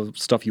 all the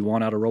stuff you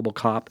want out of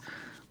RoboCop.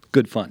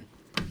 Good fun.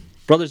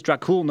 Brothers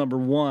Dracul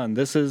 #1.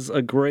 This is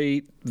a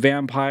great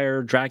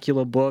vampire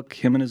Dracula book.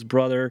 Him and his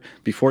brother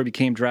before he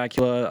became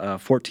Dracula.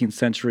 14th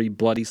century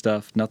bloody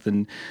stuff.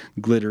 Nothing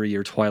glittery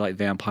or Twilight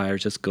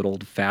vampires. Just good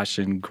old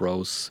fashioned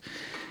gross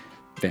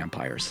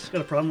vampires.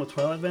 Got a problem with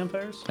Twilight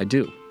vampires? I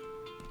do,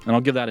 and I'll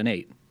give that an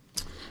 8.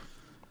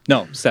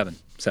 No, 7.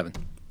 7.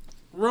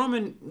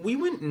 Roman, we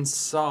went and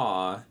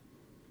saw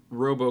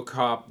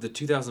RoboCop, the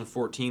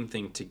 2014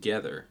 thing,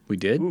 together. We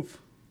did. Oof.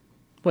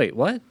 Wait,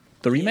 what?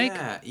 The remake?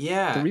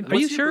 Yeah. Are What's you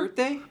your sure?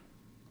 birthday?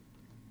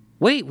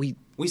 Wait, We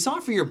saw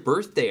it for your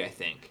birthday, I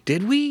think.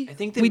 did we? I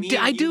think that we me did.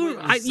 and I you do. went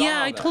and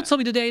saw I told that.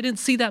 somebody today I didn't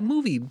see that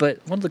movie, but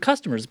one of the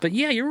customers. But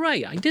yeah, you're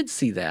right. I did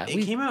see that.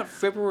 It came out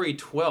February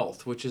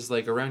 12th, which is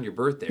like around your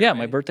birthday. yeah, right?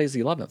 my birthday's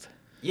the 11th.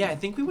 Yeah, I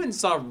think we went and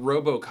saw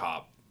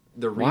RoboCop,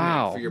 the remake,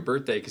 Wow. for your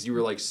birthday because you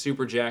were like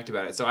super jacked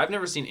about it. So I've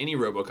never seen any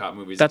RoboCop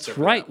movies. That's except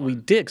for right. that We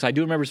one. did, because I do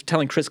remember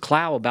telling Chris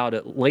Clow about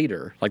it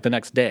later, like the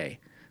next day,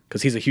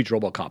 because he's a huge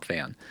RoboCop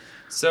fan.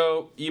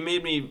 So you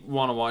made me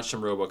want to watch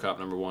some RoboCop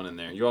 #1 in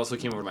there. You also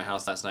came over to my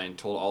house last night and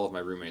told all of my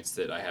roommates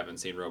that I haven't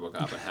seen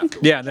RoboCop and have to.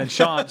 Yeah, and then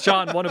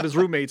Sean, one of his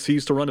roommates, he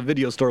used to run a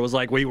video store, was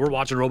like, "Wait, we're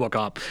watching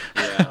RoboCop."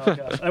 Yeah. Oh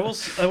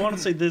gosh. I want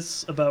to say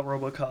this about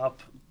RoboCop.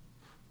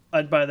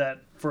 I'd buy that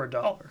for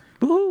 $1.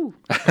 Woohoo!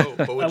 Oh,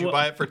 but would I you will-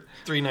 buy it for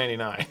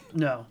 $3.99?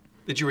 No.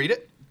 Did you read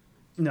it?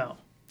 No.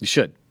 You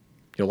should.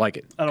 You'll like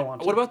it. I don't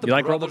want to. What about the You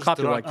like Brothers RoboCop?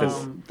 You like this?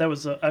 Dracul? That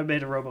was I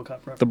made a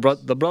RoboCop reference.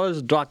 The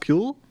brothers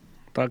Dracul,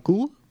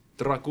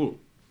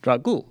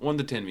 Dracul. 1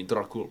 to 10 mean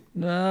Dracul.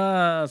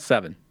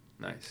 7.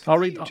 Nice. I'll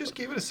read. You just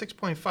gave it a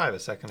 6.5 a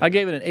second I ago.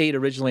 gave it an 8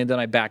 originally, and then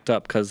I backed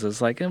up because it's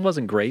like it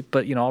wasn't great,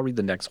 but I'll read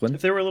the next one. If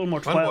they were a little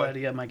more Fun boy.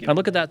 Twilight-y, I might give And it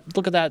look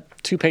at that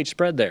 2-page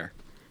spread there.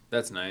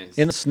 That's nice.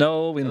 In the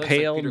snow, looks like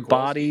impaled Peter Kowalski.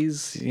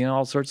 bodies,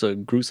 all sorts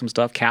of gruesome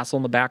stuff. Castle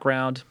in the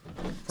background.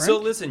 So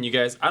listen, you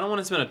guys, I don't want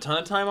to spend a ton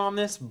of time on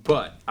this,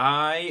 but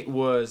I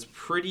was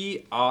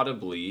pretty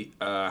audibly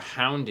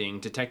hounding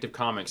Detective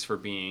Comics for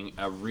being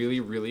a really,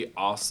 really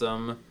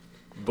awesome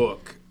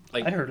book.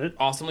 Like, I heard it.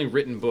 Awesomely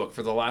written book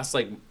for the last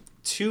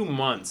 2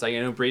 months. I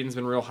know Braden's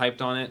been real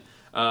hyped on it,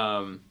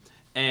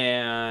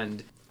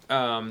 and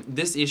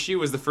this issue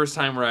was the first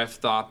time where I've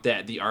thought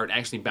that the art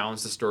actually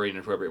balanced the story in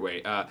an appropriate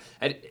way.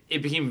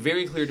 It became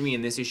very clear to me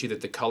in this issue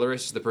that the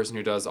colorist is the person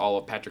who does all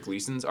of Patrick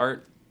Gleason's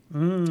art.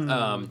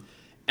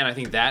 And I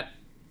think that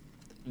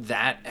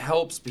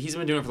helps. But he's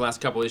been doing it for the last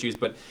couple issues.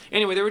 But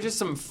anyway, there were just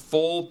some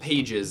full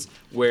pages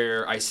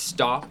where I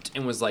stopped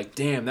and was like,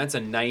 "Damn, that's a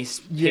nice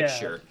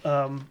picture."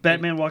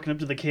 Batman walking up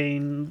to the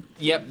cane.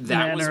 Yep,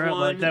 that was manor, one.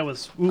 like, that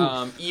was.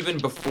 Oof. Even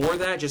before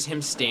that, just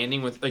him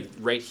standing with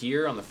right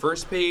here on the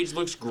first page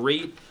looks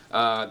great.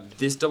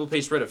 This double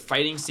page spread of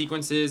fighting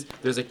sequences.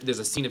 There's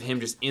a scene of him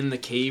just in the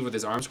cave with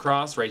his arms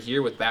crossed right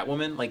here with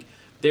Batwoman.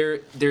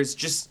 There's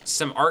just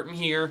some art in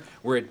here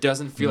where it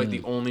doesn't feel like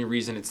the only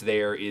reason it's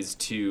there is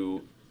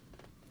to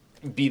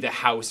be the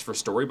house for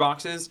story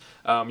boxes.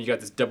 You got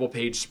this double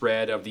page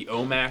spread of the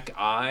OMAC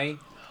eye,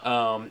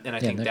 and I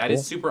think that's that is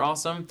cool. super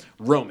awesome.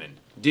 Roman,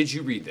 did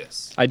you read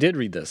this? I did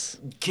read this.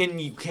 Can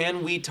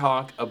we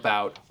talk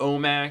about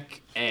OMAC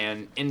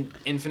and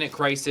Infinite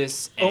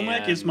Crisis?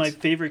 OMAC is and- my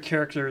favorite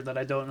character that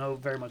I don't know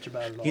very much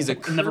about at all. He's a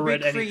I've never Kirby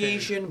read anything.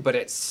 creation, but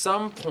at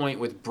some point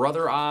with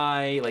Brother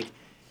Eye,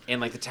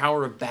 and the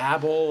Tower of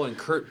Babel and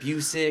Kurt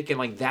Busiek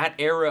and that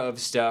era of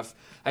stuff,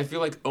 I feel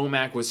like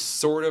OMAC was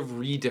sort of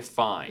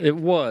redefined. It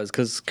was,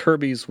 because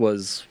Kirby's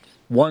was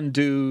one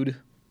dude,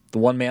 the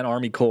one-man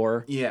army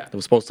corps. Yeah. There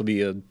was supposed to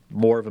be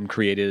more of them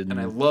created, and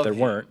I love there him.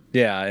 weren't.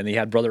 Yeah, and he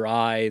had Brother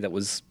Eye that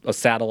was a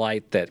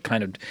satellite that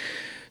kind of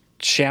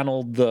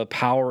channeled the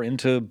power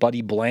into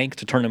Buddy Blank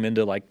to turn him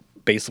into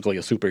basically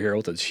a superhero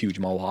with his huge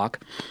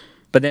mohawk.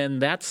 But then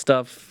that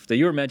stuff that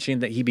you were mentioning,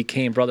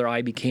 that Brother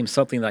Eye became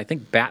something that I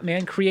think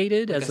Batman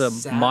created as a a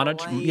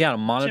satellite?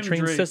 monitoring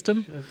Drake.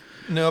 system.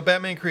 No,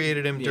 Batman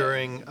created him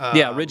during.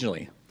 Yeah,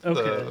 originally.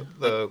 Okay.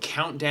 The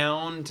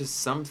Countdown to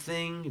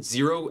something?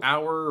 0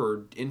 Hour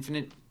or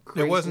Infinite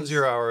Crisis? It wasn't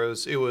 0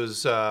 hours. It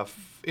was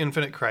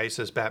Infinite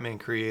Crisis. Batman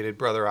created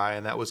Brother Eye,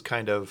 and that was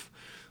kind of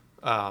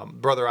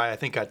Brother Eye. I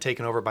think got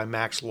taken over by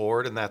Max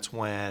Lord, and that's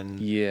when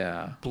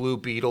Yeah. Blue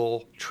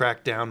Beetle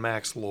tracked down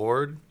Max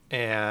Lord,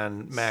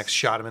 and Max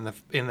shot him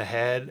in the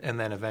head, and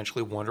then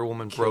eventually Wonder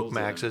Woman broke him,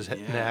 Max's yeah.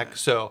 neck.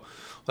 So,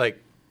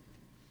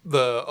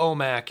 the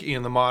OMAC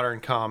in the modern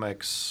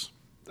comics.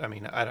 I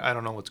mean, I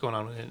don't know what's going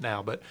on with it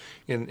now, but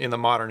in the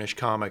modernish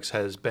comics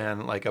has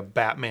been a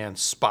Batman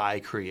spy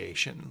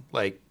creation,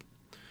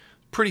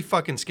 pretty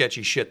fucking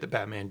sketchy shit that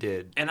Batman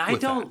did. And I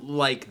with don't that.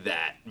 like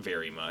that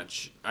very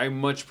much. I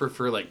much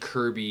prefer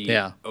Kirby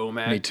Yeah.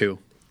 OMAC. Me too.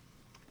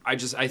 I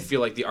feel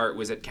like the art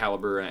was at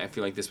caliber, and I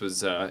feel like this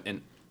was a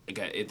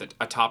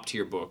top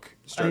tier book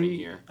starting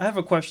here. I have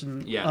a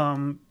question. Yeah.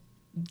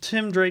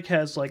 Tim Drake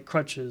has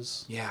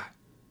crutches Yeah.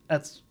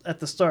 at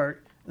the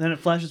start, and then it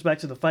flashes back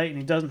to the fight, and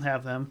he doesn't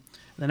have them.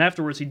 And then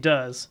afterwards he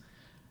does,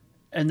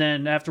 and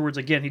then afterwards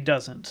again he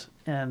doesn't.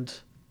 And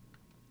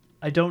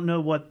I don't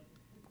know what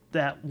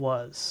that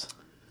was.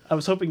 I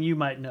was hoping you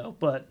might know,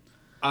 but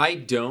I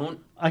don't.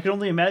 I can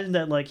only imagine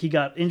that like he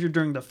got injured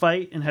during the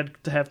fight and had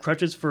to have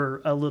crutches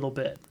for a little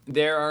bit.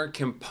 There are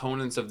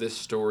components of this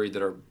story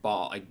that are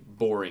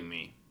boring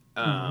me.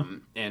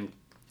 And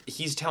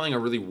he's telling a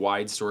really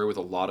wide story with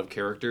a lot of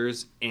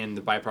characters, and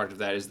the byproduct of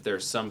that is that there are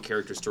some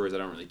character stories I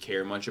don't really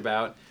care much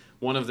about.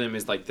 One of them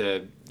is like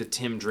the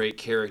Tim Drake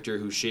character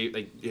who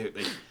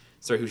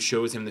who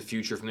shows him the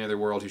future from the other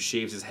world, who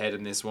shaves his head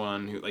in this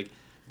one, who like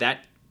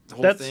that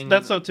whole thing.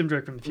 That's not Tim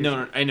Drake from the future.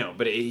 No, I know,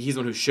 but he's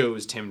the one who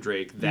shows Tim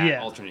Drake that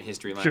alternate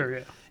history line. Sure,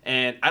 yeah.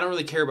 And I don't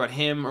really care about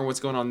him or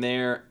what's going on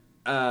there.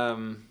 I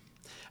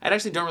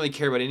actually don't really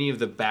care about any of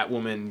the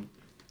Batwoman,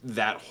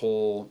 that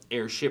whole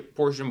airship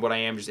portion. What I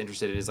am just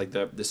interested in is like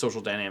the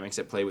social dynamics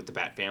at play with the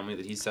Bat family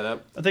that he's set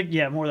up. I think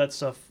more of that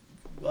stuff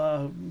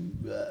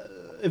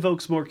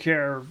evokes more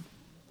care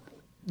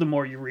the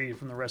more you read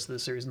from the rest of the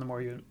series and the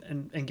more you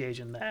engage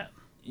in that.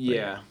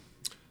 Yeah.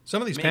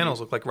 Some of these panels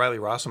look like Riley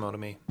Rossimo to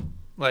me,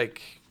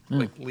 like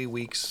Lee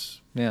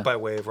Weeks by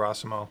way of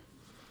Rossimo.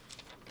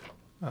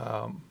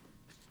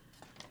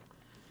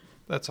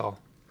 That's all.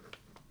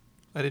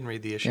 I didn't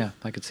read the issue. Yeah,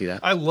 I could see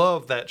that. I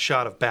love that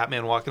shot of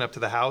Batman walking up to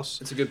the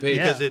house. It's a good page.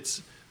 Because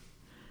it's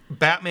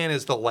Batman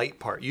is the light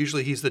part.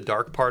 Usually he's the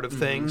dark part of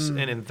things,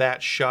 and in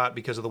that shot,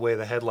 because of the way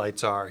the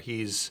headlights are,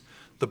 he's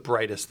the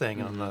brightest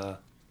thing on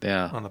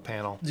the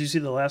panel. Did you see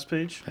the last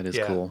page? That is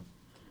cool.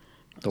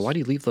 So why do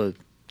you leave the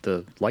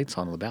lights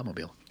on in the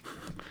Batmobile?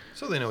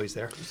 So they know he's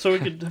there. So we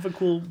could have a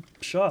cool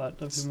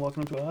shot of him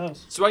walking up to a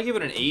house. So I give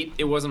it an 8.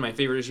 It wasn't my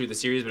favorite issue of the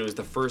series, but it was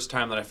the first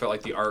time that I felt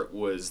like the art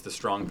was the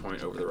strong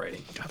point over the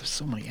writing. God, there's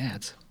so many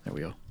ads. There we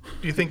go.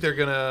 Do you think they're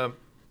gonna?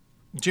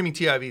 Jimmy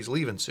TIV's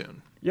leaving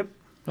soon. Yep.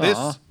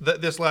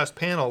 This last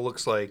panel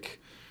looks like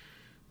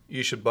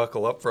you should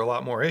buckle up for a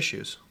lot more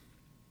issues.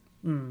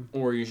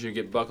 Or you should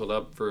get buckled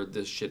up for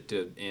this shit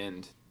to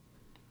end.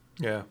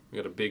 Yeah. We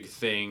got a big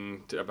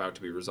thing about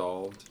to be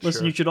resolved.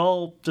 Listen, you should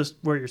all just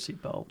wear your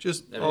seatbelt.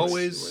 Just Everybody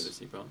always. wear the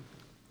seatbelt.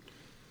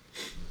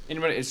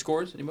 Anybody? It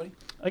scores? Anybody?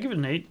 I give it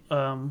an 8.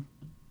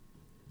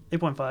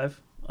 8.5.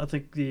 I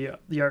think the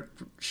art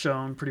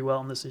shown pretty well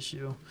in this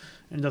issue,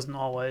 and it doesn't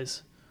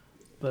always.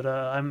 But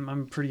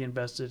I'm pretty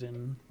invested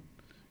in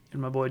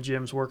my boy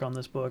Jim's work on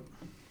this book.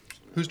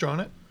 Who's drawn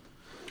it?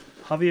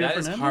 Javier That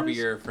is Fernandez?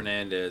 Javier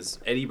Fernandez.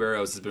 Eddie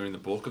Burrows is doing the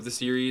bulk of the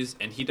series,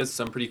 and he does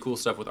some pretty cool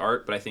stuff with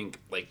art. But I think,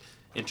 like,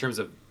 in terms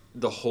of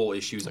the whole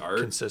issue's art,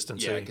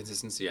 consistency. I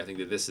think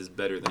that this is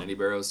better than Eddie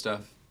Burrows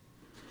stuff.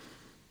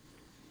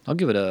 I'll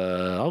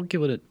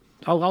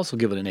also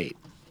give it an 8.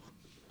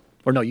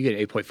 Or no, you get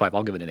an 8.5.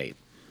 I'll give it an 8.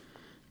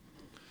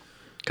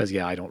 Because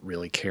I don't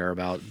really care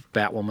about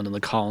Batwoman and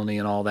the Colony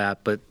and all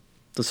that, but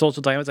the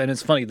social dynamics, and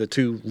it's funny, the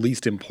two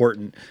least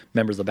important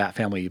members of the Bat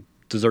family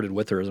deserted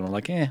with her, and I'm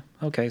like,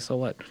 okay, so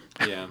what?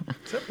 Yeah.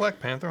 Is that Black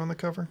Panther on the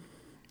cover?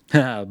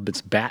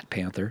 It's Bat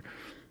Panther.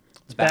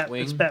 It's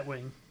Batwing. It's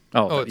Batwing.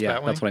 Oh, it's yeah,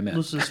 Batwing? that's what I meant.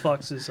 Lucius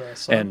Fox's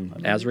son.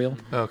 And Azrael.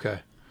 Okay.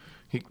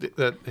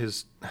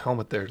 His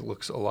helmet there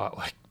looks a lot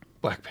like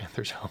Black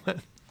Panther's helmet.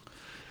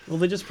 Well,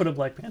 they just put a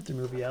Black Panther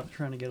movie out. They're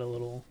trying to get a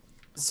little...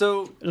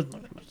 So, It doesn't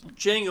look that much.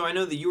 Django, I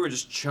know that you were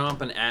just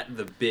chomping at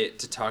the bit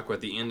to talk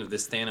about the end of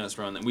this Thanos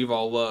run that we've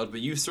all loved,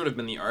 but you've sort of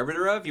been the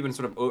arbiter of. You've been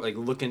sort of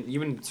you've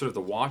been sort of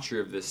the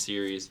watcher of this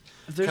series.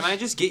 Can I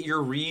just get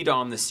your read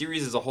on the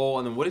series as a whole,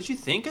 and then what did you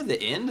think of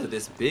the end of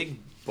this big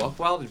Buck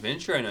Wild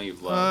adventure I know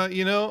you've loved?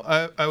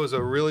 I was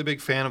a really big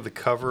fan of the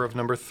cover of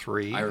number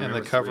 3 I and the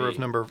remember cover 3. of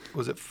number,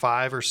 was it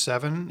 5 or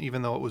 7?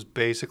 Even though it was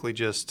basically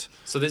just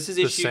So this is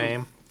the issue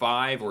same.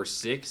 5 or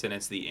 6, and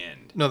it's the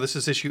end. No, this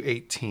is issue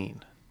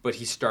 18. But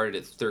he started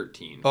at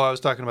 13. Oh, I was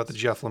talking about the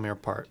Jeff Lemire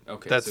part.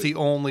 Okay, That's so- the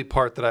only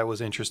part that I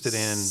was interested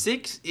in.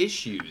 6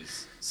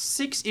 issues.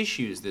 6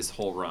 issues this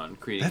whole run,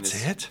 creating That's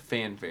this it?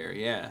 fanfare.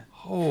 Yeah.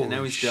 Holy And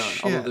now he's done.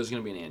 shit. Although there's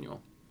going to be an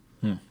annual.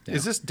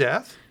 Is this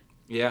Death?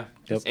 Yeah.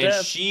 Yep. And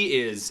Death. she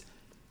is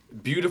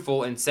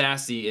beautiful and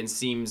sassy and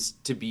seems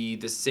to be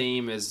the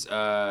same as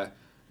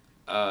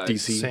DC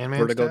Sandman's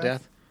Vertigo Death?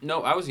 Death.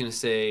 no, I was gonna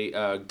say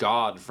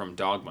God from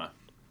Dogma.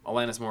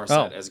 Alanis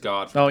Morissette Oh. as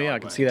God from Oh, Dogma. yeah, I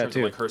can see in that terms too.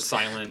 of, like her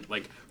silent,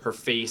 like her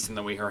face and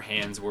the way her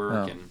hands work.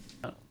 Oh.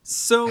 And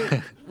so,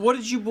 what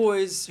did you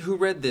boys who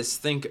read this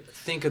think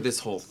of this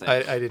whole thing?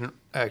 I didn't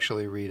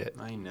actually read it.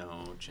 I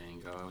know,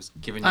 Django. I was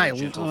giving you I a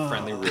gentle,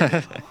 friendly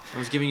ribbing. I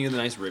was giving you the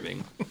nice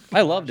ribbing.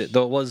 I loved it,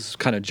 though it was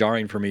kind of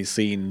jarring for me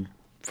seeing,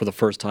 for the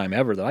first time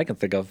ever that I can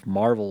think of,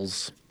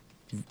 Marvel's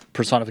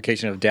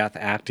personification of death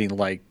acting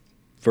like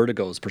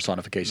Vertigo's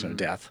personification of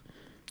death.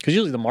 Because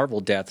usually the Marvel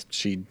death,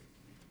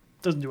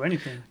 Doesn't do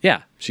anything.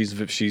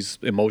 she's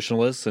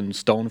emotionless and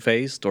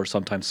stone-faced or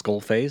sometimes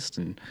skull-faced,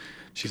 and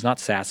she's not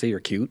sassy or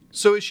cute.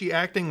 So is she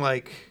acting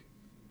like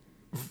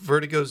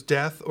Vertigo's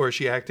Death, or is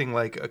she acting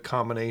like a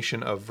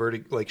combination of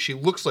Vertigo? Like, she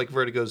looks like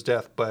Vertigo's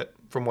Death, but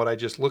from what I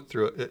just looked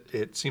through,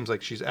 it seems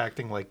like she's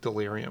acting like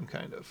Delirium,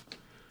 kind of.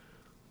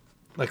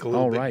 Like a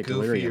little bit goofier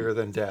Delirium.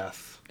 than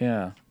Death.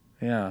 Yeah,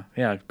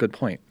 good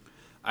point.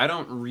 I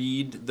don't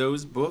read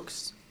those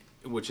books,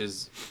 which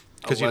is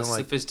a 'Cause you less don't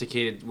like-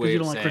 sophisticated way you of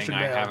don't like saying Christian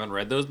I Bale. haven't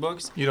read those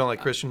books. You don't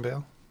like Christian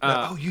Bale?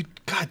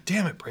 God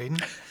damn it, Braden.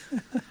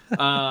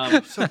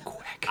 So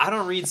quick. I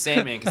don't read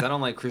Sandman because I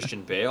don't like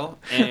Christian Bale,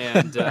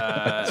 and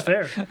It's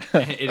fair.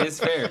 it is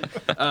fair.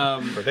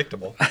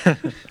 Predictable.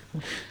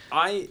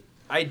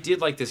 I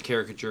did like this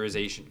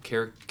characterization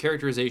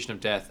of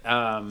death.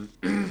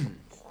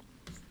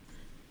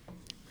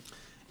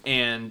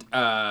 And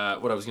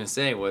what I was going to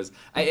say was,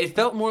 it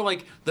felt more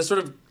like the sort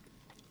of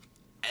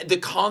the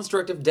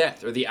construct of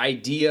death, or the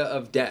idea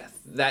of death.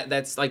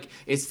 That's like,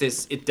 it's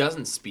this. It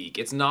doesn't speak.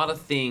 It's not a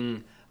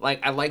thing. Like,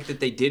 I like that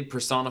they did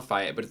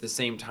personify it, but at the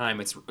same time,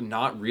 it's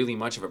not really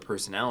much of a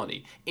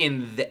personality.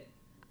 In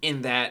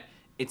that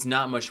it's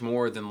not much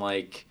more than,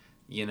 like,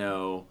 you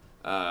know,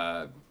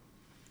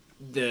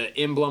 the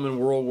emblem in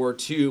World War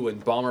II when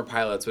bomber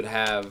pilots would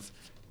have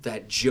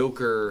that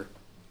Joker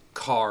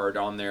card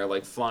on their,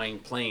 like, flying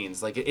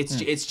planes. Like,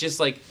 it's just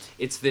like,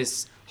 it's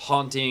this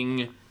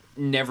haunting,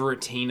 never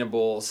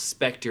attainable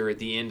specter at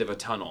the end of a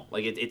tunnel.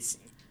 Like, it's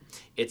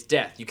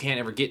death. You can't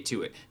ever get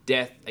to it.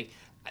 Death, like,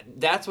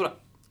 that's what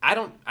I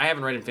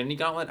haven't read Infinity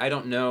Gauntlet. I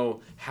don't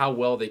know how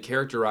well they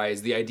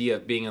characterize the idea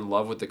of being in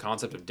love with the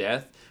concept of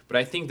death, but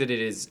I think that it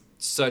is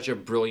such a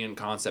brilliant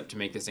concept to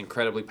make this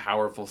incredibly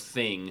powerful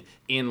thing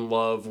in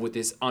love with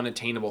this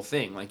unattainable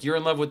thing. Like, you're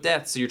in love with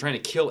death, so you're trying to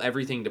kill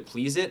everything to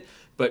please it,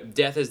 but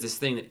death is this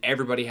thing that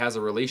everybody has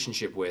a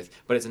relationship with,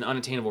 but it's an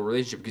unattainable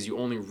relationship because you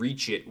only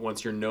reach it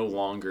once you're no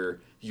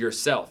longer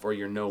yourself, or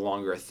you're no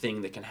longer a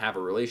thing that can have a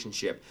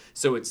relationship.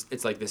 So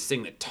it's like this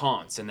thing that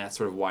taunts, and that's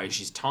sort of why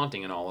she's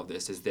taunting in all of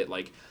this, is that,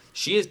 like,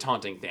 she is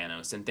taunting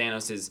Thanos, and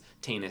Thanos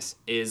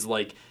is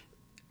like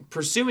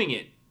pursuing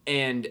it.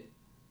 And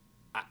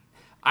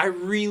I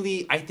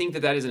think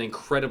that is an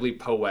incredibly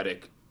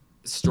poetic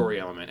story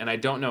element, and I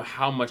don't know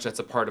how much that's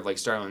a part of, like,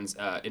 Starlin's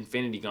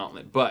Infinity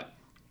Gauntlet, but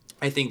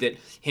I think that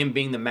him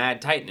being the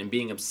Mad Titan and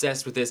being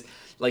obsessed with this,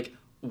 like,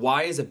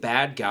 why is a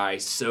bad guy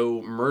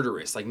so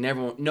murderous? Like,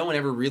 no one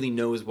ever really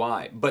knows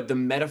why. But the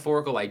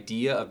metaphorical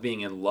idea of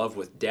being in love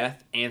with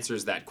death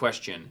answers that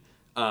question.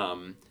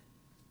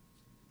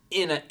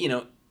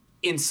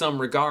 In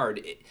some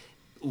regard,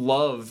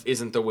 love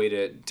isn't the way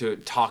to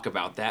talk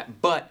about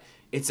that, but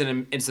it's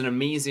an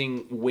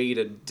amazing way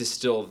to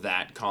distill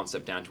that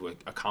concept down to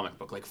a comic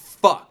book. Like,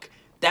 fuck,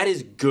 that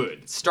is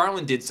good.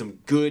 Starlin did some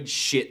good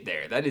shit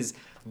there. That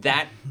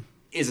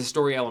is a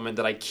story element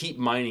that I keep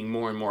mining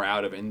more and more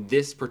out of, and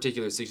this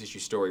particular 6-issue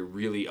story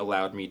really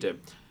allowed me to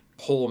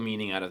pull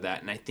meaning out of that.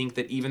 And I think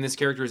that even this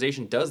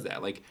characterization does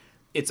that. Like,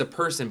 it's a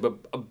person,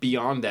 but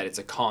beyond that, it's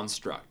a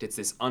construct. It's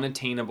this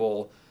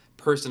unattainable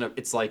person.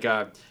 It's like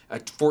a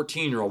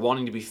 14-year-old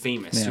wanting to be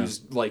famous,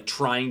 who's, like,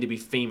 trying to be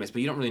famous,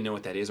 but you don't really know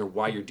what that is, or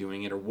why you're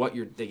doing it, or what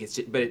you're.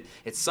 But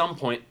at some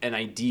point, an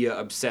idea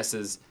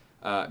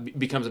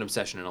becomes an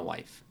obsession in a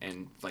life,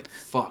 and, like,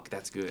 fuck,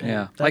 that's good.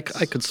 Yeah, I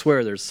could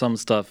swear there's some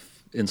stuff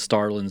in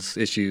Starlin's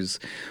issues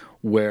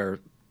where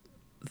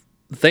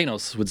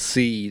Thanos would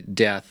see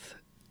death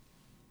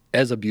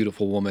as a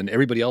beautiful woman.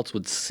 Everybody else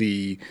would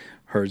see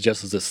her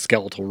just as a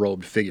skeletal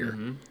robed figure,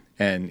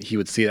 and he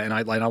would see that. And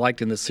I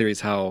liked in this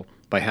series how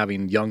by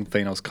having young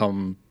Thanos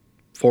come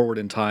forward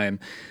in time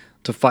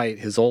to fight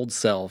his old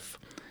self,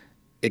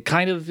 it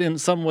kind of in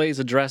some ways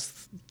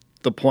addressed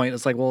the point.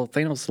 It's like, well, if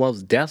Thanos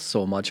loves death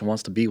so much and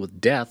wants to be with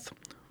death,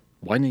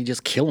 why didn't he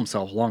just kill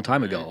himself a long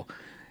time ago?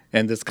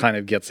 And this kind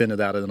of gets into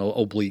that in an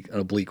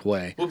oblique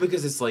way. Well,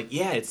 because it's like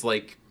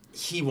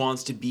he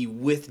wants to be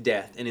with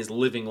death in his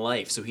living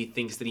life, so he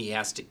thinks that he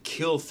has to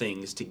kill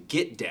things to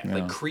get death,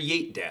 like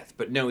create death.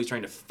 But no, he's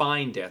trying to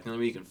find death. The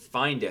only way you can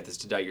find death is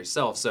to die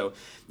yourself. So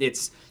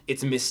it's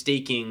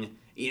mistaking.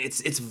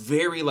 It's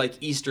very like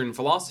Eastern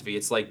philosophy.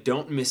 It's like,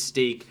 don't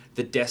mistake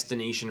the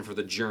destination for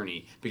the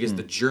journey, because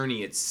the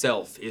journey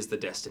itself is the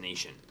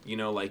destination. You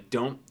know, like,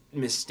 don't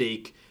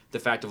mistake the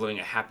fact of living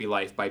a happy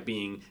life by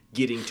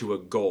getting to a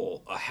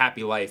goal. A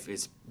happy life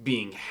is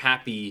being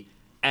happy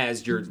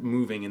as you're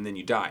moving and then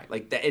you die.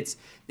 Like, that,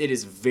 it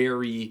is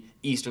very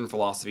Eastern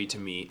philosophy to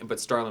me.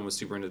 But Starlin was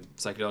super into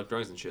psychedelic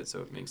drugs and shit,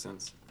 so it makes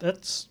sense.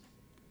 That's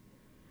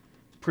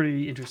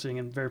pretty interesting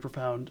and very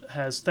profound.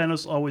 Has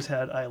Thanos always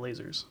had eye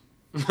lasers?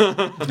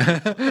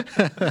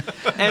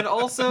 And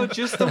also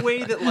just the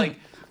way that, like,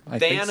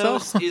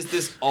 Thanos is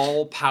this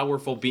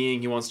all-powerful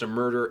being. He wants to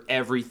murder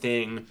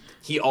everything.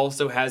 He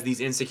also has these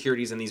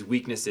insecurities and these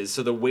weaknesses.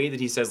 So the way that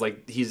he says,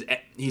 like,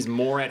 he's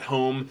more at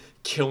home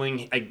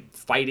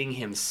fighting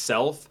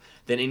himself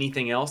than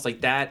anything else,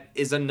 like, that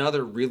is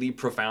another really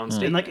profound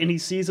statement. And he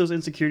sees those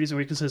insecurities and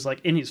weaknesses, like,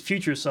 in his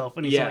future self,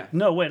 and he's like,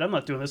 no, wait, I'm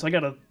not doing this. I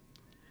gotta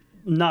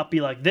not be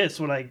like this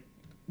when I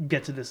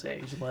get to this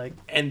age. Like,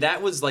 and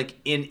that was, like,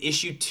 in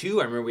issue 2,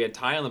 I remember we had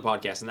Ty on the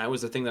podcast, and that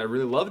was the thing that I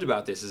really loved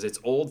about this, is it's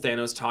old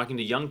Thanos talking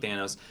to young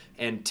Thanos,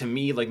 and to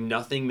me, like,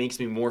 nothing makes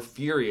me more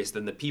furious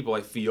than the people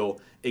I feel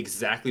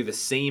exactly the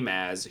same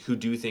as who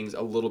do things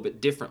a little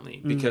bit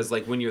differently. Because,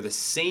 like, when you're the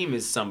same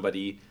as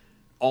somebody,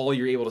 all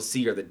you're able to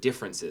see are the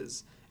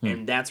differences.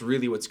 And that's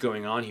really what's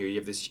going on here. You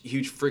have this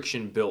huge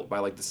friction built by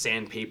like the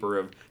sandpaper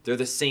of they're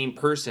the same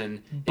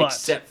person But-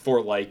 except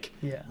for like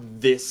Yeah.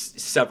 this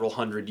several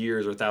hundred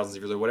years or thousands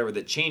of years or whatever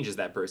that changes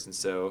that person.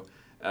 So,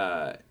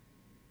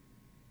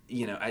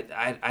 you know,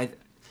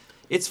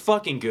 it's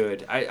fucking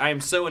good. I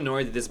am so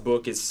annoyed that this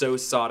book is so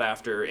sought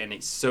after and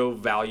it's so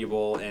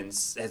valuable and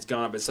has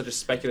gone up as such a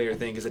speculator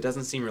thing because it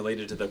doesn't seem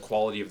related to the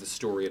quality of the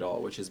story at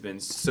all, which has been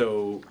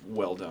so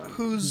well done.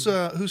 Whose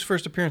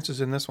first appearance is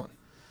in this one?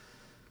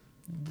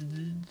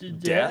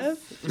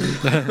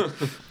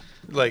 Death?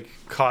 Like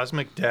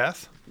cosmic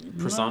death?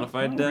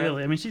 Personified Not death?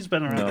 really. I mean, she's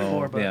been around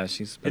before, No, but yeah,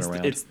 she's been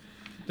around.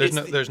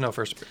 There's no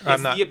first appearance.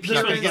 I'm not. the this one's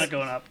appearance, not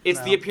going up. it's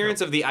now. the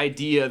appearance of the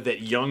idea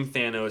that young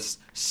Thanos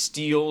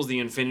steals the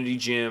Infinity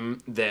Gem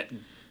that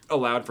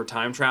allowed for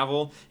time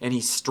travel, and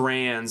he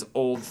strands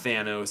old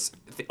Thanos.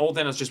 Old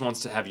Thanos just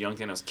wants to have young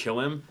Thanos kill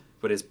him,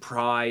 but his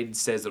pride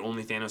says that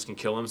only Thanos can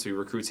kill him, so he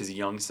recruits his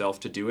young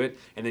self to do it.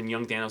 And then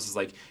young Thanos is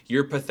like,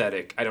 "You're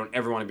pathetic. I don't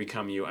ever want to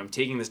become you. I'm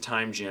taking this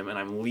time gem and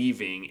I'm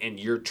leaving, and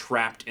you're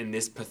trapped in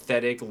this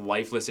pathetic,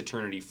 lifeless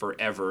eternity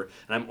forever.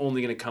 And I'm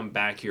only going to come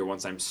back here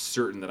once I'm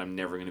certain that I'm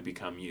never going to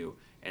become you."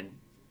 And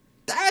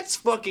that's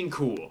fucking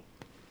cool.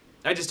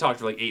 I just talked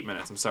for like 8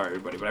 minutes. I'm sorry,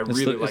 everybody, but I It's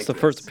really the, like it's the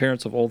this. first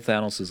appearance of old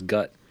Thanos'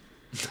 gut.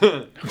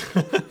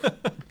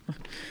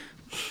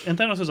 And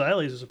Thanos' eye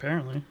lasers,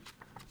 apparently.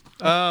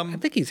 I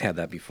think he's had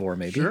that before,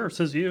 maybe. Sure,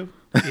 says you.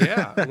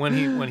 Yeah, when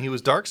he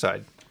was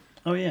Darkseid.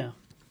 Oh, yeah.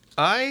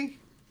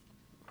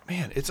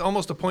 Man, it's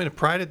almost a point of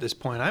pride at this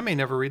point. I may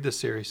never read this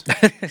series.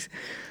 It's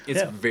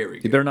Yeah. very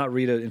You good. better not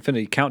read an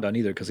Infinity Countdown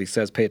either, because he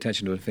says pay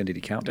attention to Infinity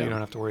You Countdown. don't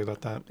have to worry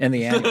about that. And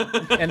the annual.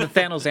 And the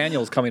Thanos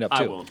annual is coming up,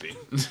 I too. won't be.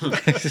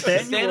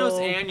 Thanuel.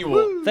 Thanos Annual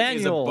is a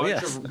Thanuel, bunch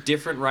yes. of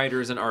different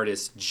writers and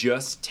artists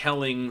just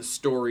telling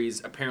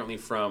stories apparently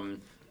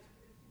from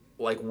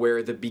like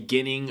where the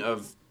beginning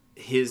of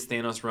his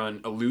Thanos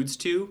run alludes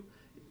to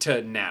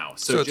now.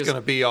 So it's just,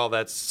 going to be all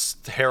that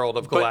Herald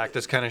of But-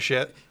 Galactus kind of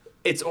shit.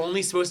 it's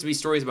only supposed to be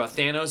stories about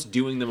Thanos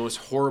doing the most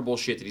horrible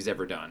shit that he's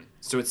ever done.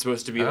 So it's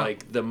supposed to be Oh.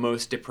 like the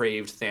most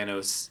depraved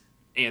Thanos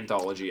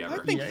anthology I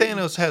ever. think Yeah.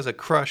 Thanos has a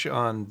crush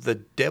on the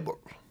devil,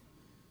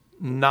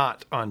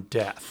 not on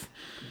death,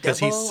 because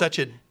he's Devil? such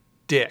a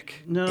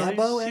dick. No,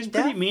 Dabo he's and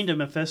pretty Death? mean to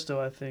Mephisto,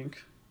 I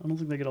think. I don't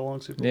think they get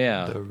along super well.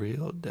 Yeah. The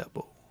real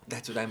devil.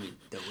 That's what I mean.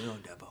 The real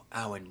devil.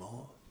 Owen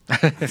Moore. Wow.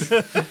 It's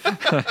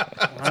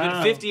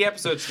been 50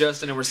 episodes,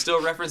 Justin, and we're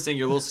still referencing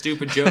your little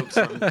stupid jokes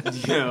from,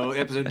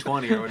 episode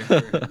 20 or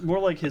whatever More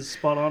like his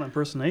spot-on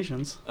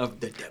impersonations. of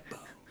the devil.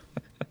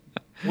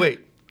 Wait,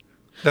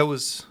 that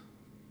was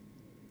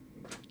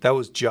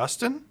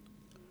Justin?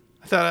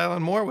 I thought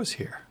Alan Moore was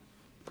here.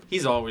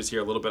 He's always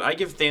here a little bit. I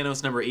give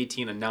Thanos number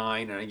 18 a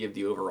 9, and I give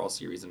the overall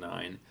series a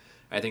 9.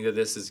 I think that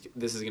this is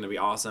going to be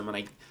awesome,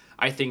 and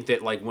I think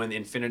that like when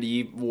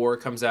Infinity War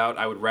comes out,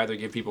 I would rather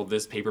give people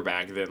this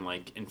paperback than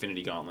like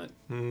Infinity Gauntlet,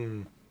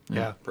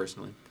 Yeah,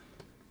 personally.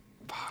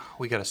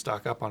 we got to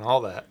stock up on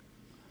all that.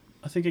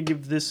 I think I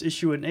give this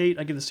issue an 8.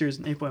 I give the series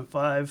an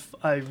 8.5.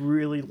 I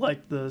really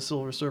like the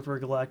Silver Surfer,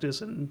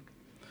 Galactus, and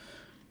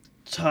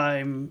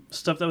time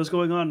stuff that was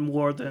going on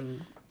more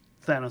than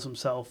Thanos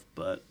himself,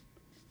 but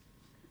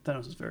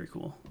Thanos is very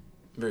cool.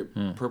 Very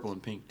purple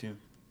and pink too.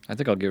 I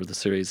think I'll give the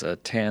series a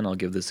 10. I'll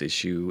give this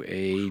issue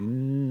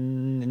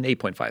an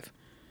 8.5.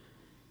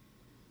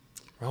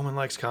 Roman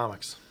likes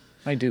comics.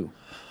 I do.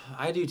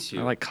 I do too.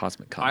 I like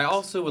cosmic I comics.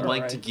 also would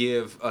like to Alright.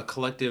 give a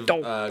collective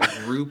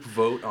group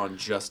vote on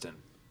Justin.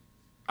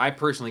 I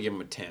personally give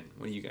him a 10.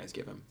 What do you guys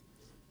give him?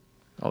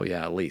 Oh,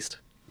 yeah, at least.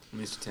 At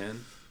least a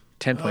 10?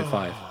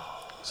 10.5.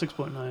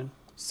 6.9.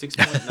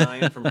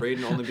 6.9 from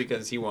Braden only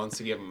because he wants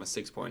to give him a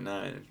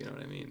 6.9, if you know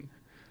what I mean.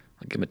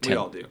 I'll give him a 10. We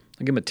all do. I'll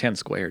give him a 10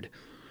 squared.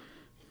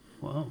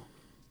 Wow.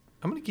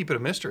 I'm going to keep it a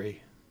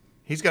mystery.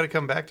 He's got to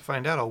come back to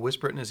find out. I'll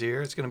whisper it in his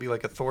ear. It's going to be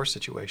like a Thor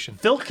situation.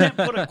 Phil can't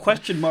put a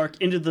question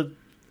mark into the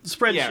Yeah,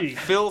 spreadsheet.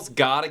 Phil's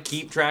got to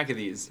keep track of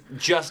these.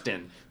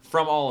 Justin,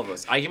 from all of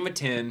us, I give him a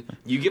 10.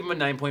 You give him a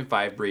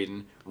 9.5,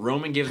 Braden.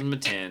 Roman gives him a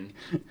 10.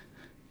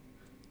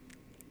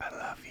 I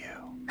love you.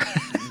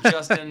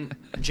 Justin,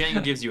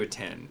 Jen gives you a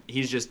 10.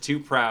 He's just too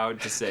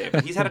proud to say it.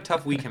 But he's had a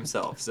tough week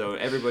himself, so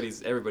everybody's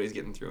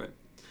getting through it.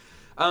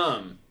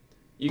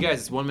 You guys,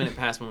 it's 1 minute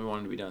past when we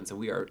wanted to be done, so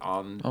we are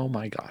on Oh,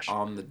 my gosh.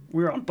 the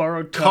We're on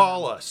borrowed time.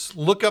 Call us.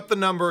 Look up the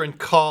number and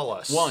call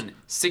us.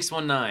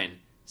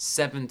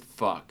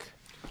 1-619-7-fuck.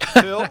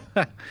 Phil,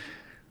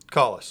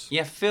 call us.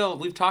 Yeah, Phil,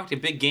 we've talked a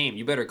big game.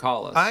 You better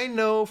call us. I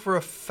know for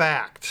a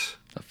fact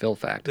A Phil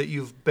fact. that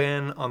you've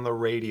been on the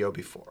radio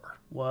before.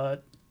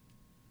 What?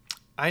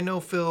 I know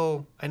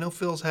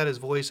Phil's had his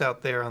voice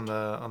out there on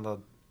the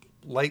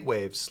light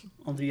waves.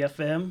 On the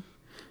FM?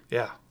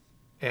 Yeah.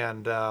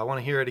 And I want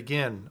to hear it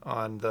again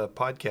on the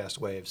podcast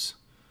waves.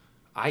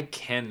 I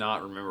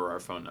cannot remember our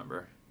phone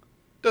number.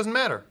 Doesn't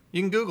matter.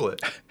 You can Google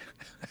it.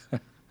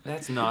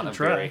 That's not a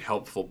try. very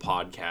helpful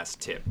podcast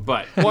tip,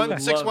 but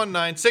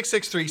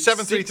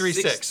 1-619-663-7336.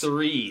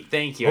 663.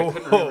 Thank you. I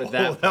couldn't remember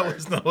that. That part.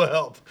 was no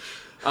help.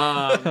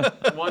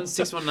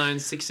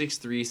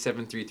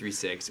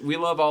 1-619-663-7336. We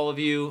love all of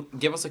you.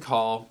 Give us a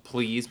call,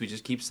 please. We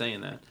just keep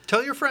saying that.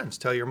 Tell your friends.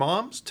 Tell your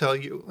moms. Tell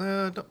you.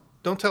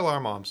 Don't tell our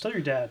moms. Tell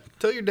your dad.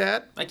 Tell your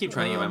dad. I keep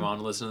trying to get my mom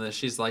to listen to this.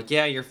 She's like,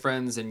 yeah, your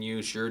friends and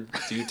you sure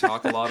do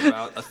talk a lot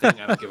about a thing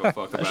I don't give a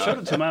fuck I showed it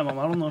about. to my mom.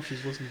 I don't know if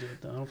she's listened to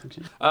it though. I don't think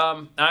she.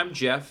 I'm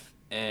Jeff,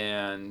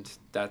 and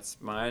that's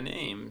my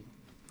name.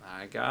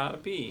 I gotta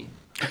pee.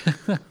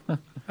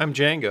 I'm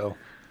Django.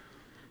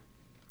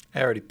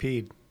 I already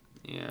peed.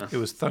 Yeah. It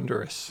was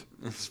thunderous.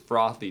 It's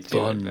frothy, too.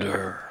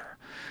 Thunder.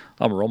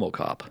 I'm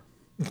RomoCop.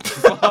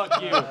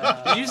 Fuck you.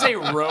 Did you say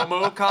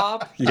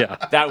RomoCop? Yeah.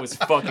 That was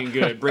fucking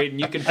good. Braden,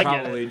 you can I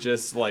get probably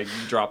just, like,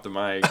 drop the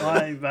mic.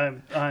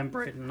 I'm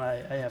Brayden.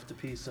 I have to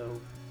pee, so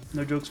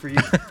no jokes for you,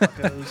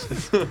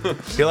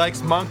 fuckos. He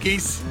likes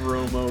monkeys.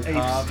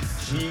 RomoCop.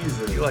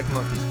 Jesus. You like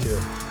monkeys too.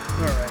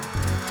 All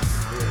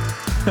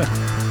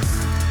right.